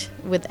indeed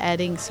with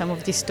adding some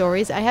of these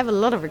stories. I have a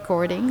lot of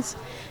recordings,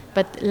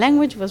 but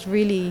language was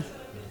really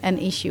an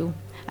issue.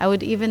 I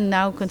would even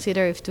now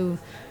consider if to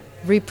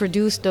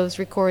reproduce those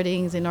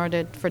recordings in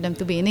order for them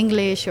to be in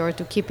English or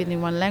to keep it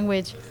in one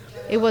language.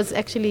 It was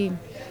actually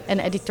an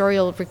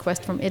editorial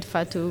request from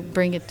IDFA to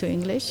bring it to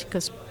English,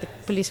 because the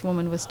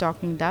policewoman was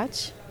talking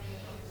Dutch,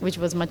 which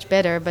was much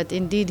better. But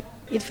indeed,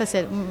 IDFA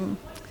said,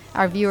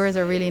 our viewers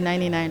are really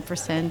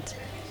 99%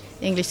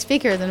 English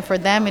speakers, and for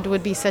them it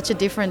would be such a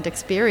different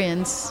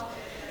experience.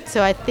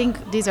 So I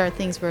think these are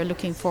things we're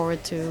looking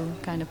forward to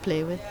kind of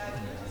play with.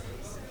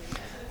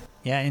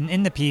 Yeah,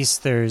 in the piece,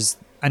 there's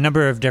a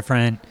number of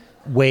different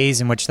ways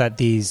in which that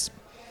these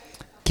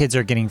kids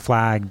are getting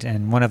flagged,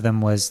 and one of them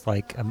was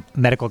like a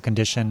medical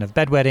condition of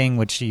bedwetting,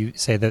 which you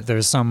say that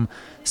there's some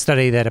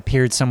study that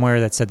appeared somewhere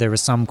that said there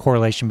was some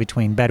correlation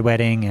between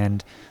bedwetting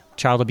and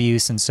child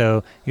abuse. And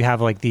so you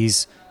have like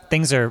these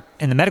things are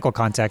in the medical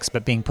context,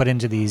 but being put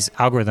into these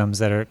algorithms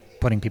that are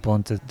putting people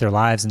into their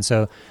lives. And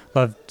so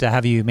love to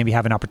have you maybe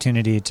have an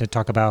opportunity to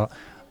talk about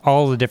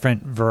all the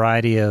different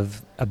variety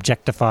of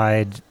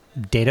objectified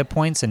data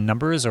points and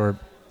numbers or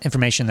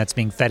information that's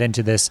being fed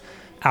into this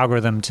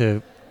algorithm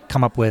to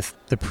come up with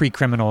the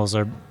pre-criminals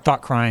or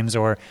thought crimes,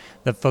 or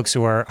the folks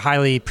who are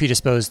highly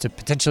predisposed to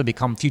potentially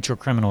become future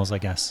criminals, I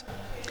guess.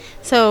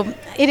 So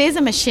it is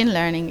a machine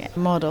learning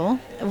model,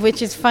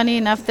 which is funny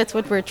enough, that's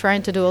what we're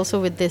trying to do also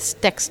with this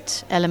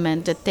text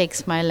element that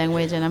takes my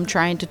language and I'm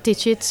trying to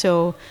teach it.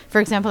 So,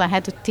 for example, I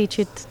had to teach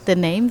it the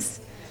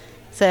names.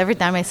 So every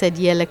time I said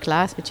Jelle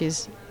Klaas, which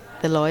is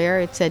the lawyer,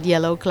 it said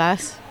yellow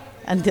class,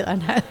 and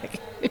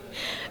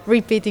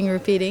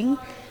repeating.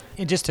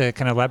 just to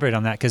kind of elaborate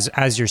on that, because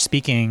as you're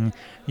speaking,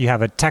 you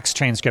have a text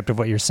transcript of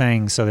what you're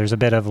saying. So there's a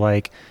bit of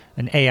like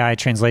an AI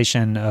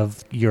translation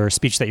of your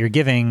speech that you're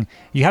giving.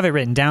 You have it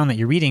written down that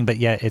you're reading, but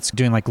yet it's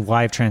doing like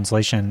live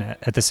translation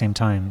at the same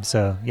time.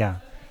 So, yeah.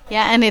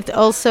 Yeah, and it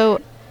also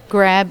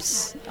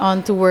grabs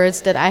onto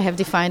words that I have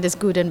defined as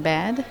good and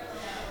bad.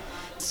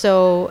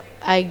 So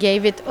I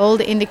gave it all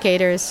the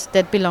indicators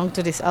that belong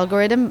to this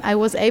algorithm. I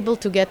was able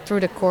to get through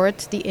the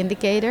court the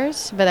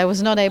indicators, but I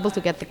was not able to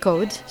get the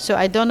code. So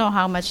I don't know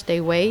how much they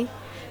weigh.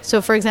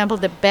 So for example,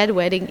 the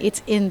bedwetting,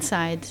 it's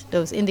inside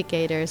those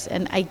indicators.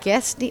 And I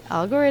guess the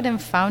algorithm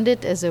found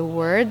it as a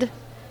word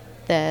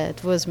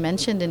that was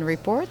mentioned in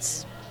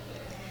reports.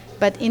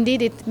 But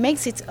indeed, it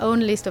makes its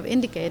own list of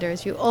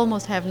indicators. You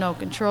almost have no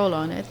control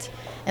on it.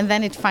 And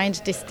then it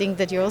finds this thing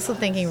that you're also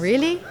thinking,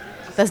 really?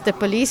 Does the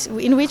police,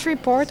 in which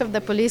report of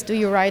the police do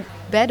you write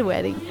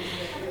bedwetting?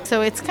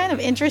 So it's kind of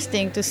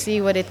interesting to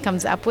see what it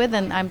comes up with,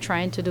 and I'm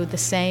trying to do the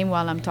same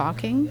while I'm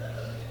talking.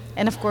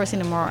 And of course,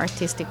 in a more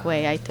artistic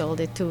way, I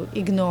told it to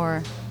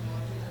ignore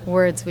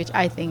words which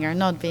I think are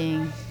not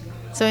being...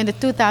 So in the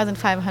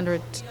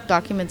 2,500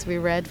 documents we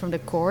read from the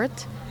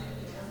court,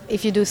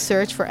 if you do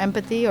search for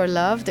empathy or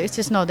love, it's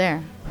just not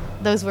there.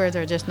 Those words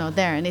are just not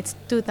there. And it's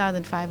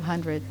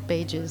 2,500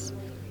 pages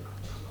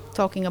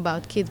talking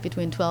about kids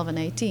between 12 and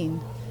 18,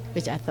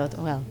 which I thought,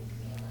 well,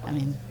 I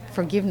mean,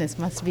 forgiveness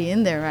must be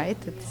in there, right?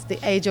 It's the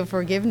age of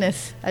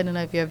forgiveness. I don't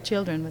know if you have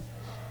children, but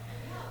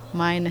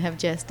mine have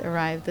just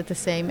arrived at the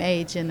same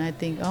age, and I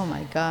think, oh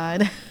my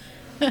God.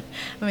 I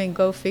mean,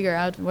 go figure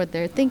out what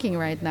they're thinking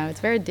right now.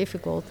 It's very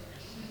difficult.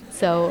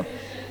 So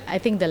I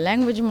think the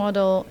language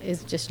model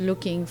is just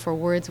looking for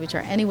words which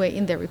are anyway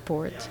in the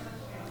report.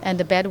 And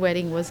the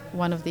bedwetting was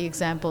one of the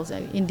examples,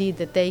 indeed,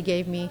 that they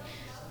gave me,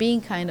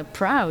 being kind of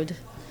proud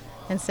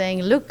and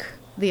saying, look,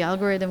 the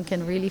algorithm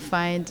can really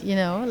find,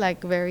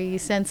 like very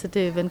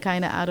sensitive and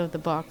kind of out of the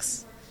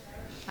box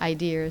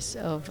ideas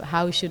of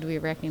how should we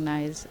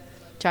recognize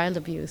child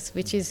abuse,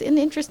 which is an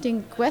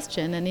interesting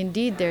question. And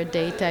indeed, their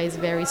data is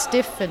very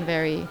stiff and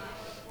very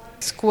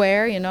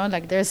square,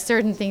 like there's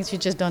certain things you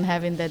just don't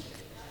have in that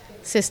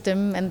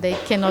system, and they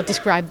cannot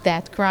describe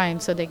that crime,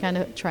 so they kind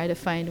of try to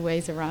find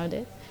ways around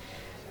it.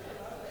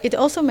 It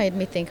also made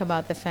me think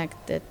about the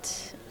fact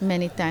that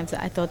many times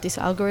I thought this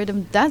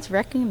algorithm does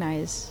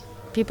recognize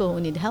people who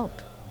need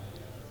help.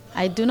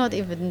 I do not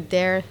even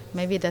dare,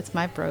 maybe that's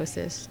my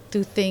process,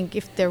 to think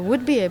if there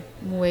would be a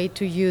way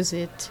to use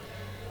it,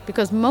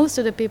 because most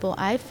of the people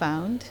I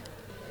found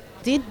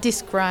did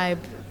describe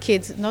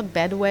kids, not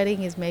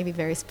bedwetting is maybe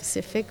very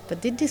specific,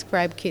 but did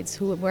describe kids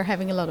who were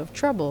having a lot of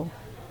trouble.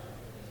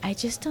 I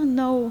just don't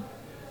know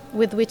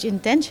with which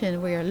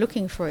intention we are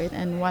looking for it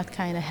and what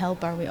kind of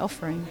help are we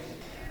offering.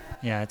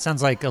 Yeah, it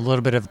sounds like a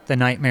little bit of the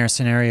nightmare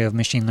scenario of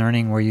machine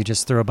learning where you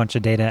just throw a bunch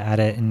of data at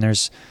it and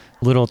there's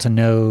little to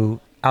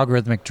no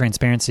algorithmic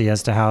transparency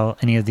as to how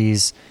any of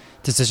these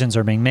decisions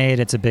are being made.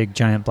 It's a big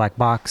giant black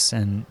box,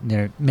 and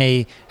there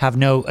may have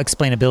no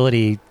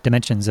explainability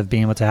dimensions of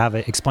being able to have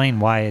it explain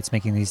why it's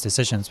making these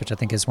decisions, which I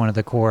think is one of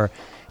the core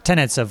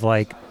tenets of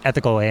like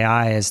ethical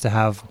AI, is to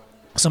have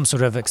some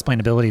sort of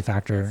explainability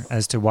factor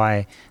as to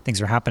why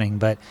things are happening.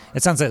 But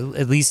it sounds like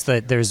at least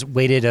that there's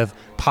weighted of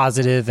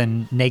positive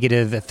and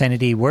negative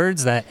affinity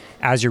words that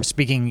as you're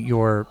speaking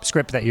your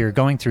script that you're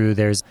going through,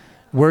 there's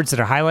words that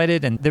are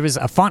highlighted, and there was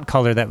a font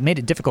color that made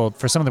it difficult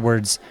for some of the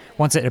words.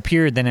 Once it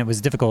appeared, then it was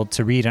difficult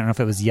to read. I don't know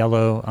if it was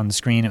yellow on the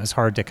screen. It was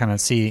hard to kind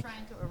of see.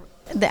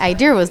 The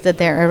idea was that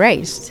they're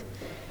erased.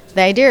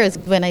 The idea is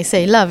when I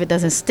say love, it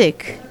doesn't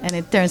stick, and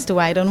it turns to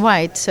white on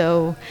white.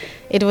 So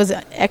it was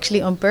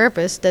actually on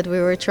purpose that we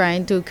were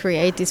trying to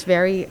create this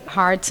very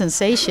hard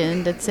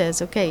sensation that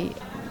says, okay,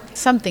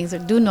 some things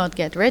do not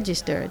get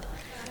registered.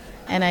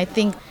 And I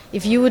think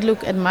if you would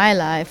look at my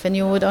life and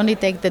you would only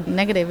take the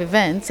negative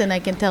events, and I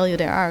can tell you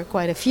there are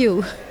quite a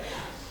few,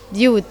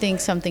 you would think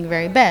something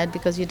very bad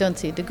because you don't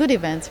see the good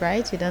events,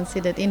 right? You don't see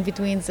that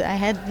in-betweens I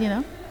had,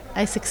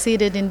 I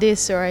succeeded in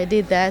this or I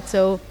did that.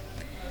 So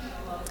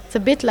it's a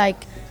bit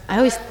like, I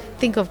always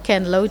think of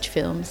Ken Loach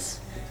films.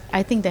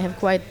 I think they have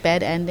quite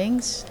bad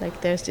endings.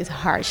 Like there's this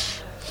harsh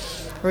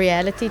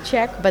reality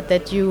check, but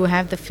that you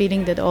have the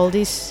feeling that all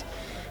these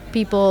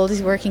people,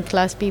 these working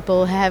class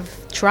people,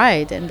 have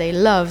tried and they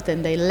loved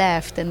and they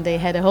laughed and they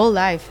had a whole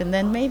life, and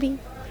then maybe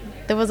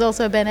there was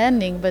also a bad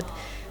ending. But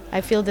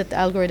I feel that the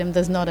algorithm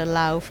does not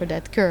allow for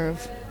that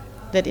curve,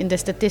 that in the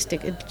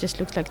statistic it just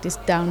looks like this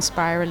down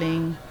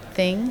spiraling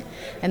thing,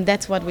 and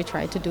that's what we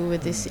try to do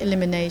with this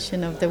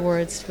elimination of the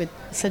words, with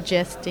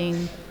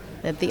suggesting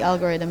that the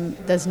algorithm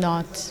does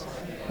not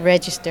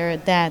register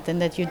that,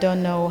 and that you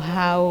don't know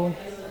how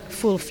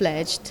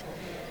full-fledged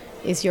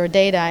is your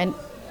data. And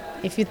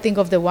if you think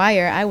of The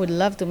Wire, I would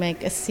love to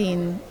make a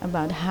scene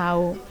about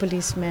how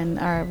policemen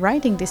are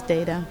writing this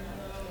data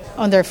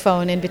on their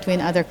phone in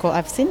between other calls.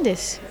 I've seen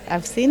this.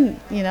 I've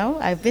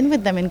been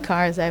with them in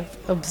cars. I've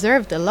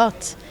observed a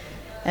lot.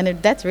 And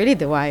that's really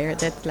The Wire.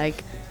 That's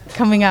like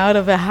coming out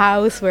of a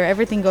house where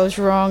everything goes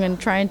wrong and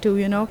trying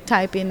to,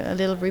 type in a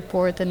little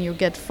report, and you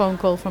get phone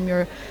call from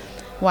your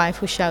wife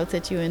who shouts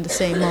at you in the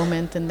same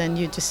moment, and then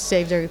you just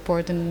save the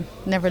report and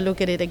never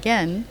look at it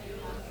again,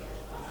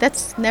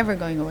 that's never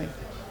going away.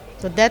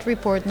 So that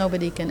report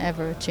nobody can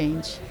ever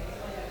change.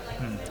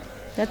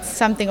 That's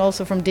something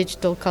also from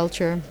digital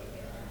culture,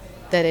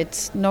 that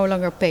it's no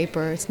longer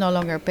paper. It's no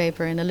longer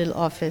paper in a little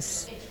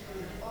office,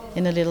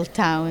 in a little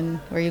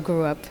town where you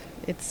grew up.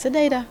 It's a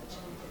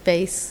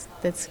database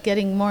that's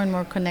getting more and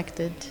more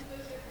connected.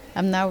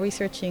 I'm now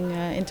researching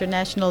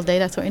international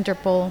data, so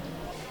Interpol.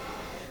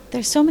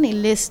 There's so many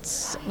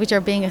lists which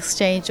are being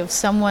exchanged of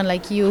someone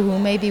like you who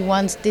maybe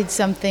once did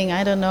something,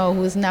 I don't know,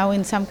 who's now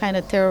in some kind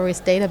of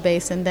terrorist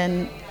database, and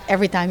then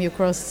every time you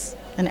cross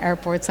an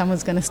airport,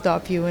 someone's going to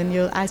stop you, and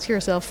you'll ask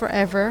yourself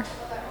forever,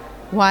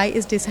 why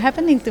is this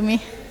happening to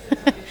me?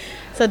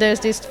 So there's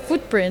this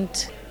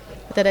footprint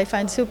that I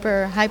find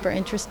super hyper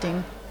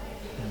interesting.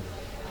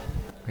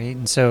 Great.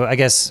 And so I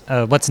guess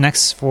what's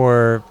next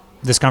for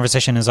this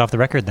conversation is off the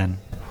record then?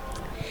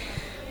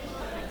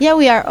 Yeah,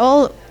 we are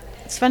all,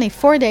 it's funny,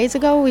 4 days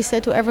ago we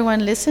said to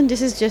everyone, listen,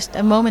 this is just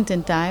a moment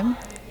in time,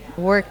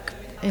 work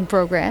in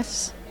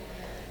progress.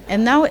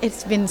 And now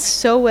it's been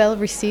so well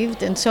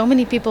received, and so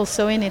many people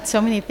saw in it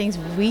so many things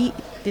we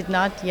did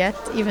not yet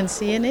even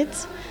see in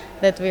it,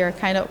 that we are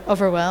kind of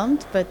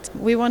overwhelmed, but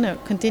we want to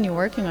continue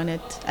working on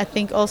it. I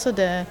think also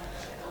the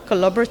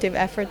collaborative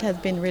effort has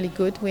been really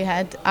good. We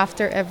had,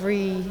 after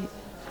every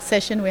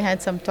session, we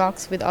had some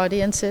talks with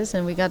audiences,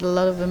 and we got a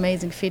lot of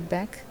amazing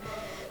feedback.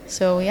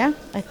 So yeah,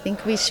 I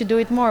think we should do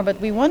it more,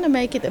 but we want to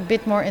make it a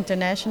bit more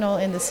international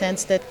in the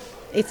sense that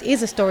it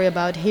is a story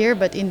about here,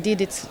 but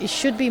indeed it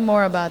should be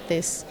more about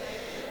this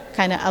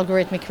kind of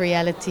algorithmic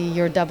reality,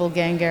 your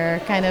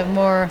doppelganger, kind of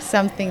more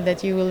something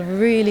that you will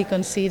really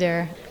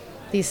consider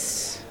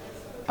this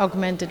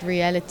augmented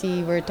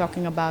reality we're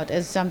talking about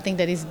as something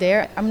that is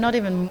there. I'm not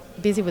even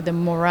busy with the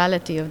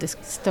morality of this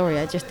story.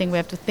 I just think we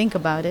have to think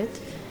about it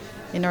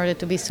in order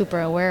to be super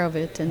aware of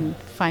it and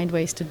find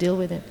ways to deal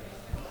with it.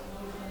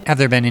 Have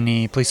there been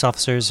any police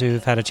officers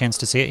who've had a chance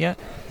to see it yet?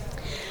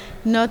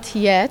 Not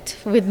yet.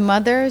 With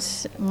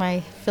Mothers,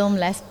 my film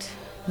last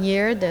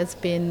year, there's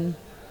been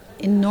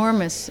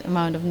enormous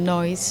amount of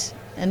noise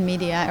and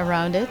media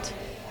around it.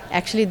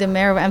 Actually, the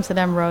mayor of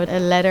Amsterdam wrote a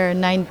letter,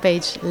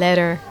 9-page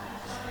letter,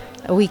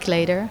 a week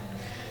later,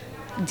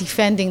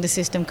 defending the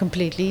system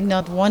completely,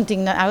 not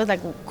wanting. I was like,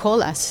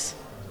 call us.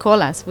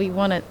 We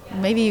want to.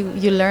 Maybe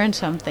you learned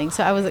something.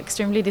 So I was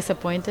extremely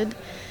disappointed.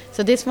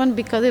 So this one,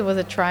 because it was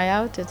a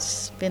tryout,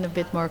 it's been a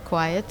bit more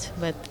quiet.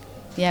 But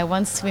yeah,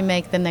 once we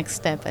make the next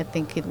step, I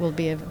think it will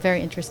be a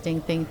very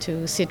interesting thing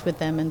to sit with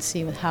them and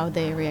see how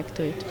they react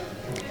to it.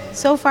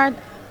 So far,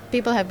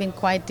 people have been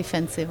quite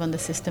defensive on the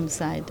system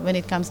side when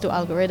it comes to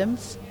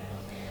algorithms.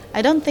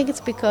 I don't think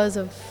it's because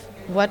of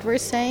what we're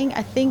saying.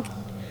 I think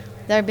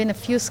there have been a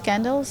few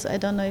scandals. I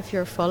don't know if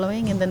you're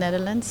following in the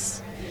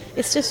Netherlands.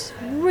 It's just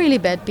really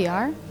bad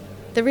PR.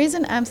 The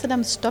reason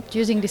Amsterdam stopped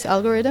using this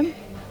algorithm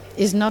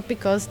is not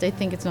because they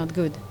think it's not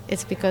good.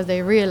 It's because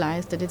they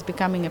realize that it's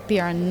becoming a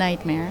PR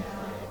nightmare,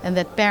 and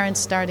that parents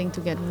starting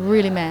to get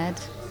really mad,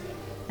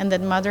 and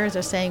that mothers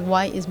are saying,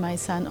 why is my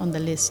son on the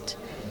list?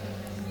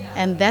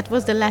 And that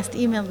was the last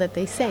email that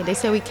they say. They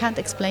say, we can't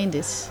explain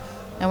this.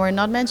 And we're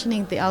not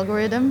mentioning the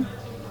algorithm.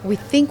 We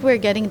think we're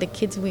getting the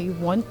kids we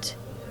want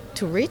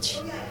to reach,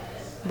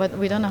 but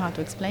we don't know how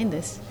to explain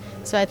this.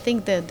 So I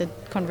think that the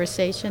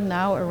conversation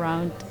now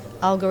around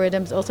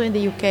algorithms, also in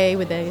the UK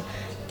with the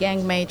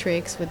gang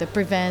matrix, with the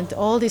Prevent,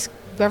 all these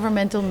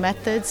governmental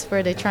methods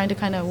where they're trying to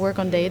kind of work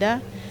on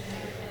data,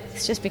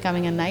 it's just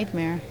becoming a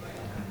nightmare.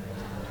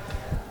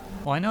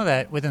 Well, I know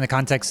that within the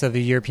context of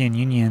the European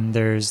Union,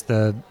 there's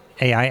the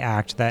AI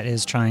Act that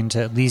is trying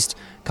to at least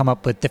come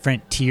up with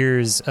different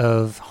tiers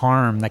of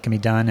harm that can be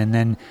done, and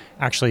then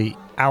actually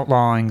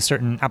outlawing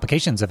certain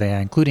applications of AI,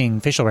 including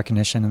facial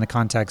recognition in the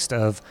context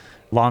of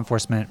law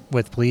enforcement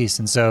with police.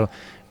 And so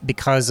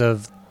because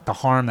of the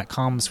harm that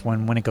comes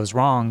when it goes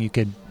wrong, you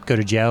could go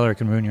to jail or it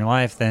can ruin your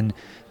life, then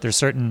there's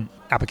certain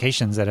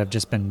applications that have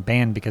just been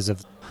banned because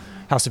of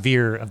how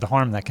severe of the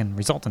harm that can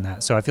result in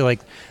that. So I feel like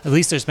at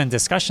least there's been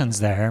discussions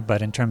there,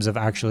 but in terms of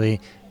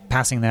actually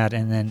passing that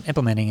and then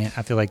implementing it,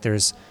 I feel like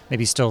there's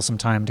maybe still some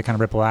time to kind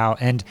of ripple out.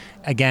 And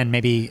again,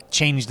 maybe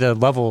change the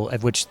level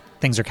at which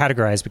things are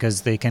categorized,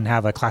 because they can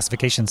have a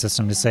classification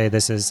system to say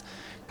this is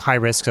high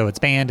risk, so it's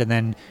banned, and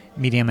then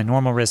medium and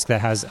normal risk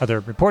that has other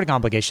reporting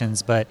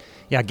obligations. But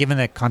yeah, given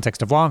the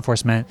context of law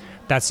enforcement,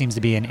 that seems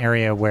to be an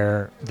area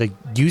where the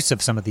use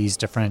of some of these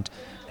different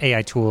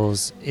AI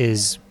tools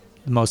is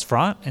most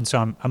fraught. And so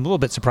I'm a little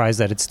bit surprised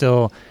that it's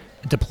still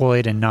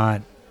deployed and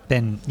not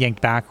been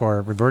yanked back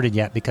or reverted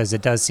yet, because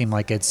it does seem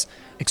like it's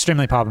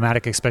extremely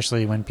problematic,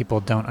 especially when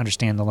people don't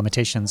understand the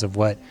limitations of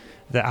what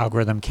the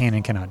algorithm can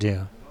and cannot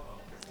do.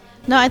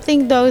 No, I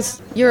think those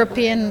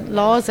European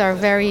laws are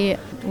very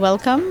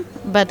welcome,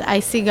 but I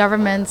see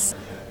governments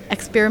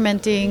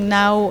experimenting.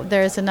 Now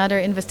there's another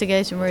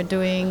investigation we're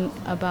doing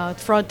about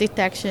fraud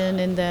detection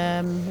in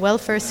the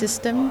welfare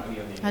system,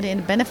 in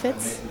the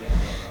benefits.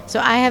 So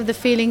I have the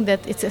feeling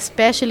that it's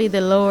especially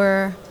the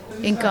lower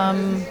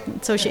income,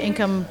 social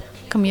income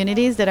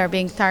communities that are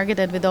being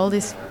targeted with all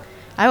this.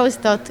 I always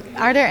thought,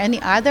 are there any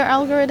other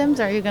algorithms?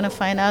 Are you going to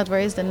find out where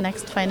is the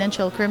next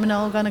financial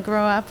criminal going to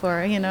grow up?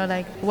 Or,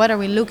 like, what are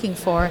we looking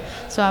for?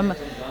 So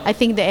I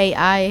think the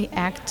AI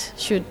Act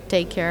should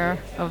take care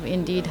of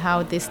indeed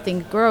how this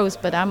thing grows,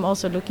 but I'm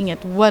also looking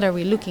at what are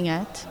we looking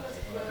at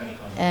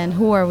and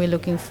who are we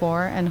looking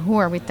for and who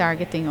are we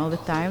targeting all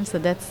the time. So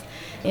that's,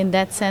 in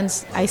that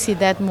sense, I see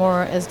that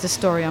more as the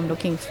story I'm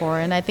looking for.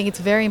 And I think it's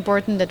very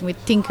important that we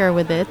tinker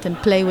with it and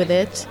play with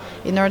it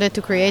in order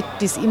to create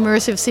these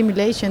immersive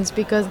simulations,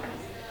 because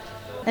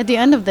at the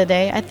end of the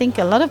day, I think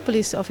a lot of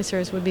police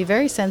officers would be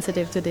very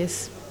sensitive to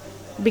this.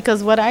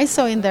 Because what I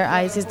saw in their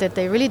eyes is that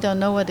they really don't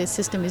know what this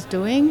system is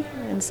doing.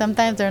 And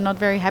sometimes they're not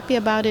very happy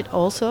about it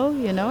also,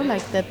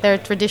 like that their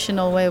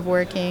traditional way of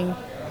working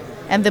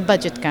and the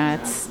budget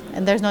cuts,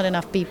 and there's not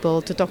enough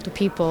people to talk to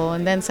people,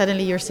 and then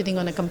suddenly you're sitting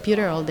on a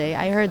computer all day.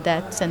 I heard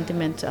that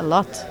sentiment a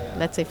lot,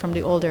 let's say from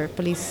the older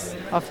police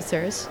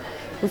officers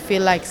who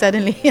feel like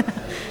suddenly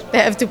they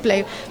have to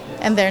play,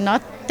 and they're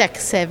not tech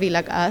savvy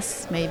like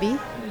us, maybe.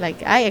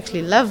 Like, I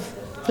actually love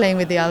playing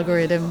with the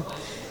algorithm.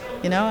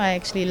 I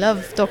actually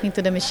love talking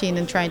to the machine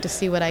and trying to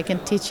see what I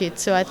can teach it.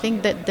 So I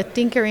think that the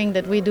tinkering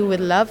that we do with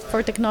love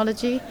for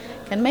technology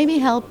can maybe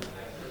help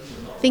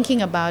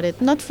thinking about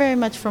it, not very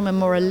much from a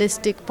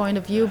moralistic point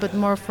of view, but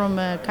more from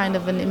a kind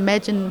of an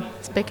imagined,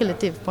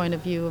 speculative point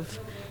of view of,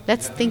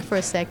 let's think for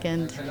a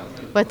second,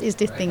 what is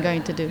this thing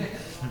going to do?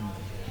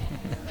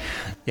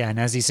 Yeah,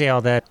 and as you say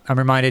all that, I'm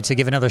reminded to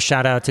give another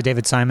shout out to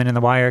David Simon in The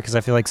Wire, because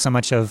I feel like so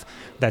much of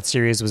that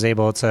series was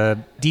able to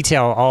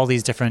detail all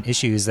these different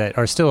issues that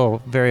are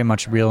still very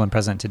much real and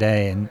present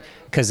today. And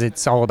because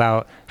it's all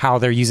about how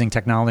they're using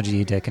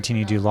technology to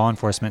continue to do law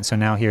enforcement. So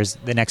now here's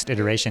the next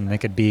iteration. That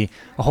could be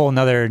a whole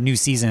nother new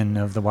season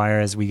of The Wire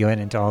as we go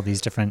into all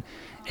these different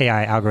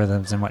AI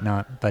algorithms and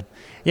whatnot. But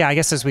yeah, I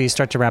guess as we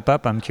start to wrap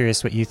up, I'm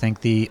curious what you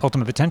think the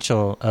ultimate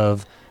potential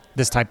of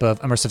this type of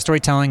immersive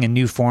storytelling and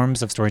new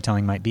forms of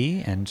storytelling might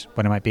be, and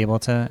what it might be able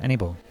to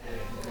enable.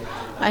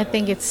 I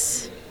think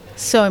it's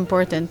so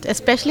important,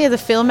 especially as a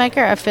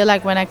filmmaker. I feel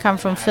like when I come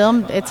from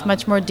film, it's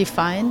much more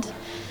defined.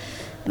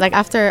 Like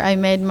after I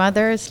made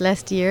Mothers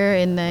last year,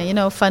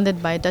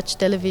 funded by Dutch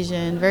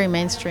television, very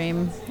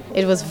mainstream,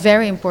 it was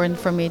very important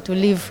for me to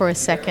leave for a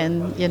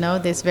second,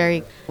 this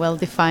very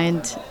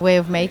well-defined way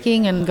of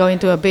making and go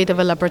into a bit of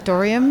a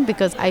laboratorium,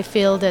 because I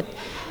feel that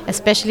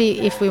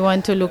especially if we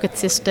want to look at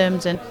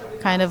systems, and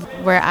kind of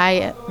where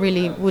I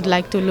really would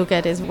like to look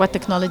at is what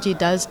technology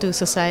does to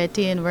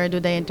society and where do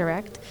they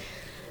interact.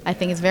 I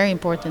think it's very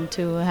important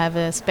to have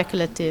a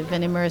speculative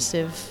and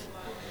immersive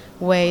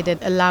way that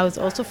allows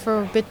also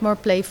for a bit more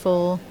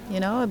playful,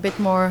 a bit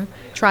more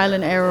trial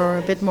and error,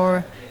 a bit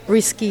more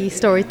risky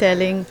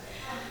storytelling.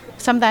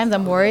 Sometimes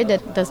I'm worried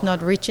that it does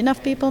not reach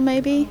enough people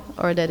maybe,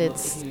 or that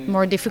it's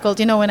more difficult.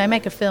 When I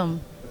make a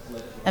film,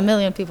 1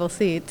 million people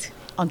see it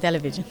on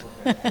television.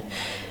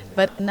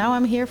 But now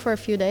I'm here for a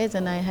few days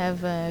and I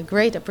have a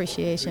great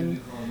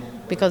appreciation,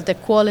 because the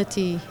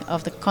quality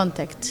of the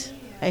contact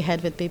I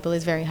had with people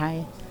is very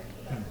high.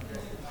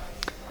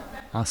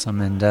 Awesome.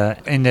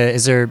 And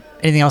is there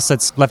anything else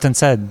that's left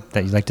unsaid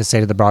that you'd like to say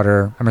to the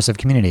broader immersive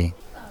community?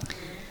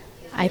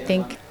 I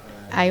think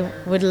I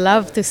would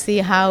love to see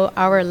how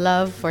our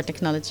love for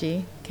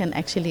technology can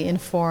actually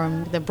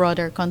inform the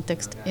broader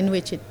context in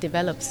which it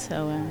develops.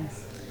 So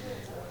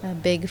a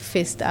big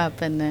fist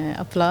up and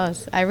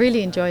applause. I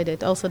really enjoyed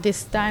it. Also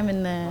this time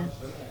in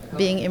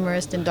being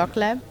immersed in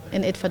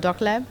ITFA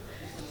Doc Lab.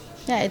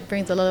 Yeah, it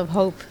brings a lot of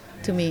hope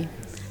to me,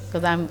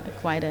 because I'm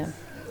quite a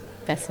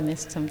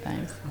pessimist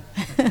sometimes.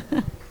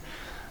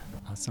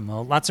 Awesome.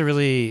 Well, lots of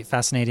really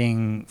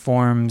fascinating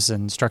forms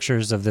and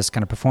structures of this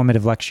kind of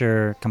performative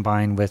lecture,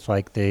 combined with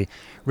like the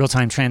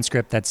real-time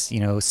transcript that's,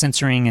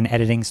 censoring and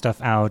editing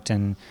stuff out.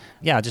 And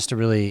yeah, just a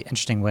really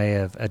interesting way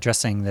of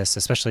addressing this,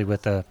 especially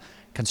with a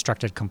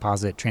constructed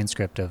composite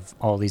transcript of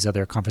all these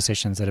other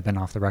conversations that have been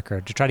off the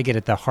record, to try to get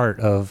at the heart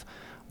of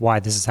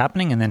why this is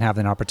happening, and then have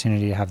an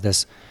opportunity to have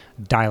this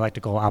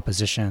dialectical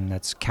opposition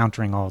that's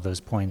countering all of those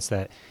points.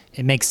 That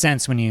it makes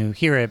sense when you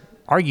hear it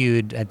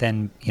argued, and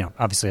then,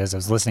 obviously as I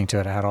was listening to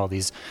it, I had all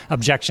these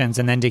objections,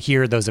 and then to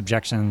hear those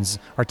objections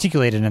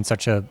articulated in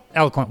such a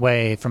eloquent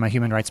way from a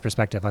human rights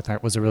perspective, I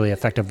thought was a really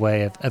effective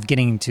way of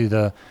getting to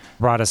the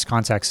broadest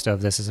context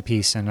of this as a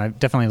piece. And I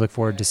definitely look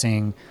forward to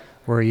seeing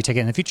where you take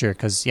it in the future,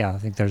 because I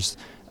think there's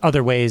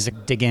other ways to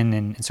dig in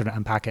and sort of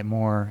unpack it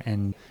more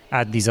and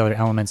add these other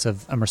elements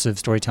of immersive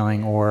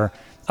storytelling or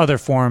other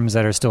forms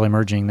that are still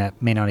emerging that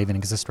may not even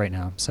exist right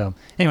now. So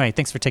anyway,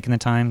 thanks for taking the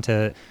time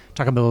to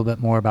talk a little bit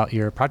more about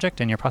your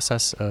project and your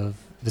process of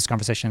this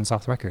conversation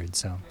off the record.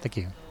 So thank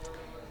you.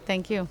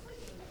 Thank you.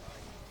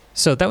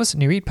 So that was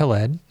Nirit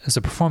Peled as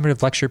a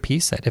performative lecture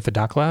piece at ITFA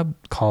Doc Lab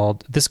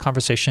called This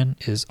Conversation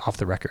is Off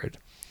the Record.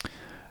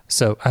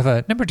 So I have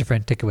a number of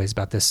different takeaways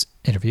about this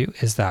interview.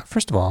 Is that,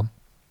 first of all,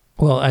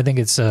 I think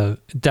it's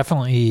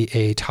definitely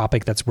a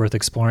topic that's worth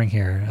exploring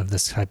here, of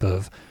this type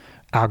of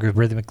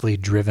algorithmically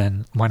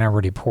driven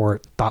Minority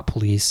Report, thought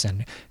police,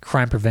 and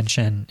crime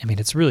prevention. I mean,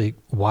 it's really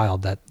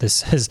wild that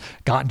this has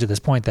gotten to this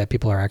point that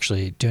people are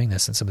actually doing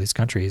this in some of these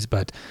countries.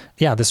 But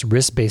yeah, this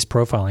risk-based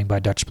profiling by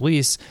Dutch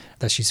police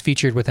that she's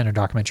featured within a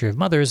documentary of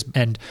mothers.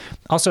 And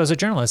also as a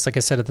journalist, like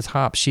I said at the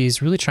top,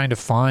 she's really trying to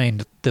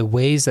find the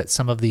ways that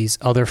some of these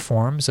other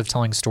forms of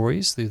telling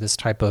stories through this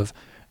type of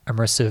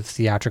immersive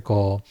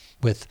theatrical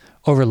with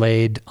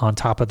overlaid on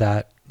top of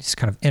that these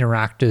kind of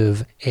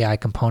interactive AI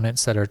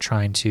components that are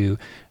trying to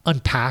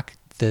unpack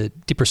the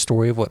deeper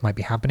story of what might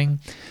be happening.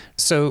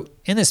 So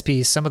in this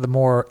piece, some of the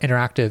more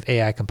interactive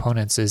AI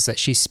components is that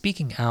she's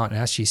speaking out, and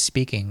as she's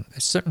speaking,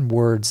 there's certain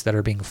words that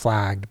are being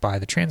flagged by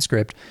the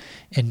transcript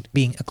and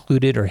being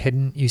occluded or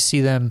hidden. You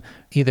see them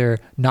either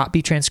not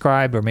be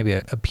transcribed or maybe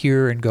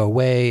appear and go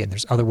away, and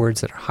there's other words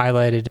that are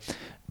highlighted.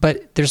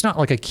 But there's not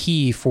like a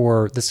key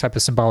for this type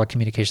of symbolic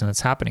communication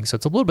that's happening. So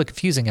it's a little bit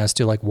confusing as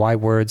to like why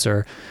words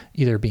are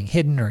either being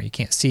hidden or you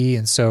can't see.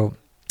 And so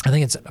I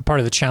think it's a part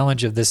of the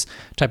challenge of this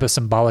type of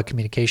symbolic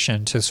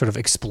communication to sort of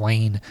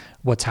explain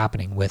what's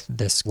happening with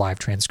this live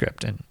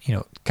transcript and, you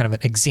know, kind of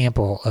an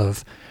example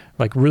of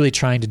like really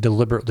trying to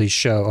deliberately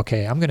show,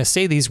 okay, I'm going to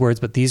say these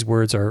words, but these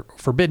words are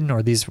forbidden,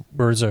 or these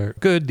words are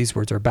good, these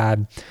words are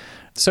bad.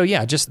 So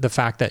yeah, just the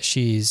fact that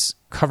she's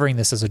covering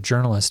this as a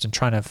journalist and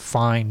trying to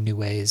find new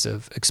ways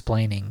of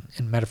explaining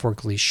and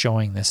metaphorically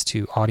showing this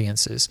to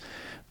audiences.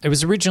 It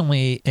was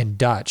originally in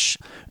Dutch.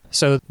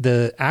 So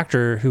the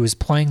actor who was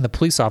playing the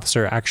police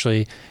officer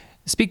actually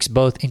speaks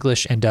both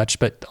English and Dutch,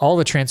 but all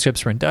the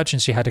transcripts were in Dutch,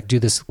 and she had to do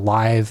this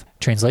live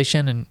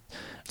translation. And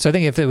so I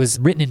think if it was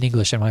written in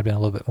English, it might have been a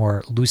little bit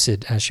more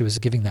lucid as she was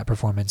giving that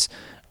performance.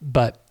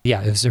 But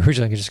yeah, it was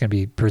originally just going to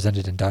be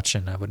presented in Dutch,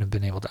 and I wouldn't have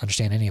been able to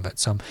understand any of it.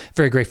 So I'm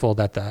very grateful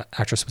that the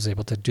actress was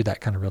able to do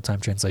that kind of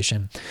real-time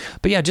translation.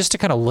 But yeah, just to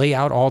kind of lay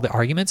out all the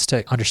arguments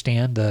to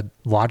understand the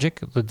logic,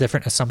 the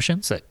different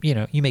assumptions that, you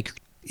know, you make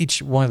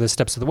each one of the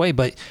steps of the way,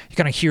 but you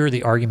kind of hear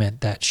the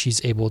argument that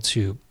she's able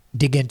to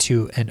dig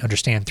into and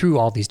understand through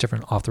all these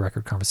different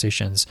off-the-record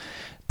conversations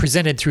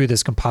presented through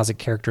this composite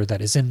character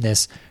that is in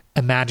this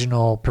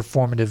imaginal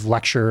performative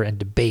lecture and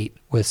debate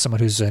with someone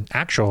who's an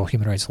actual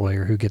human rights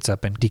lawyer who gets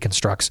up and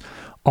deconstructs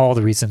all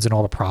the reasons and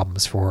all the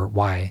problems for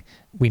why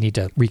we need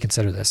to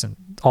reconsider this and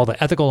all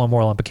the ethical and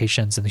moral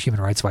implications and the human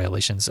rights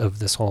violations of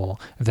this whole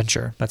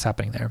venture that's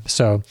happening there.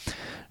 So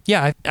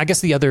yeah, I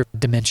guess the other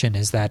dimension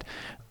is that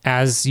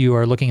as you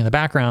are looking in the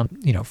background,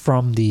 you know,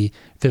 from the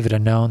Vivid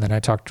Unknown that I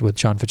talked with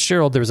John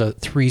Fitzgerald, there was a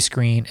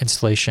 3-screen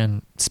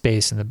installation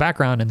space in the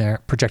background, and they're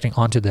projecting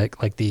onto the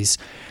like these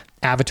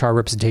avatar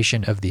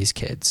representation of these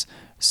kids.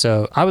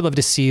 So I would love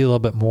to see a little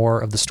bit more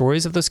of the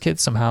stories of those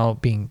kids somehow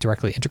being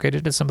directly integrated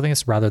into something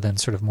else rather than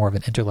sort of more of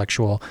an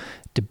intellectual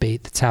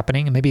debate that's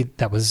happening. And maybe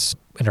that was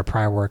in her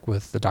prior work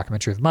with the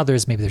documentary of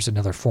mothers. Maybe there's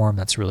another form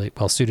that's really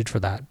well suited for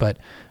that. But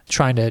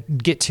trying to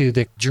get to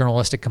the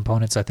journalistic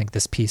components, I think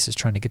this piece is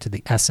trying to get to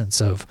the essence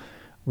of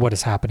what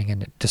is happening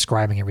and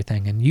describing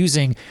everything and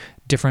using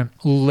different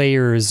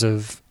layers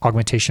of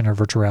augmentation or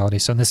virtual reality.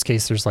 So in this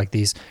case, there's like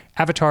these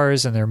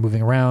avatars and they're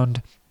moving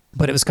around.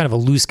 But it was kind of a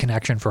loose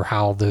connection for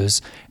how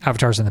those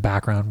avatars in the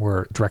background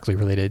were directly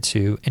related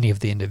to any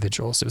of the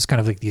individuals. It was kind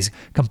of like these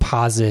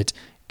composite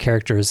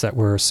characters that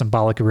were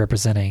symbolically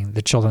representing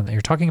the children that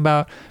you're talking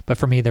about. But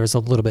for me, there was a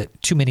little bit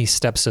too many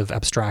steps of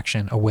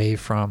abstraction away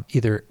from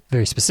either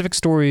very specific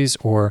stories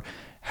or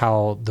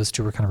how those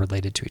two were kind of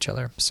related to each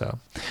other. So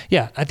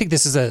yeah, I think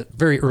this is a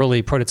very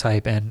early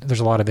prototype, and there's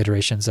a lot of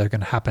iterations that are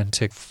going to happen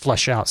to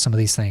flesh out some of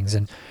these things.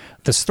 And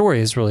the story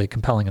is really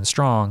compelling and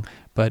strong,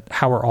 but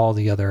how are all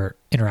the other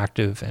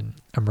interactive and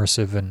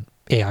immersive and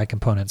AI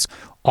components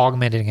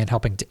augmenting and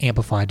helping to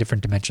amplify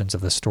different dimensions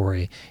of the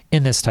story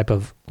in this type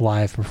of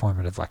live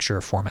performative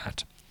lecture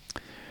format?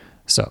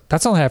 So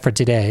that's all I have for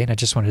today. And I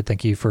just wanted to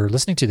thank you for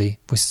listening to the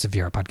Voices of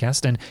VR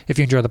podcast. And if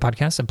you enjoy the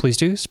podcast, then please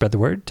do spread the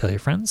word, tell your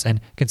friends, and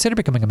consider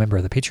becoming a member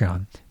of the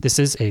Patreon. This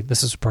is a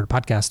listener-supported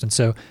podcast, and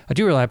so I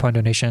do rely upon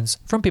donations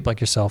from people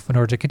like yourself in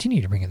order to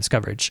continue to bring in this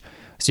coverage.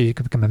 So you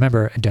can become a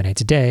member and donate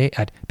today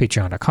at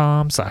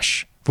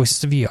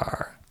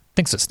patreon.com/voicesofvr.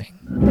 Thanks for listening.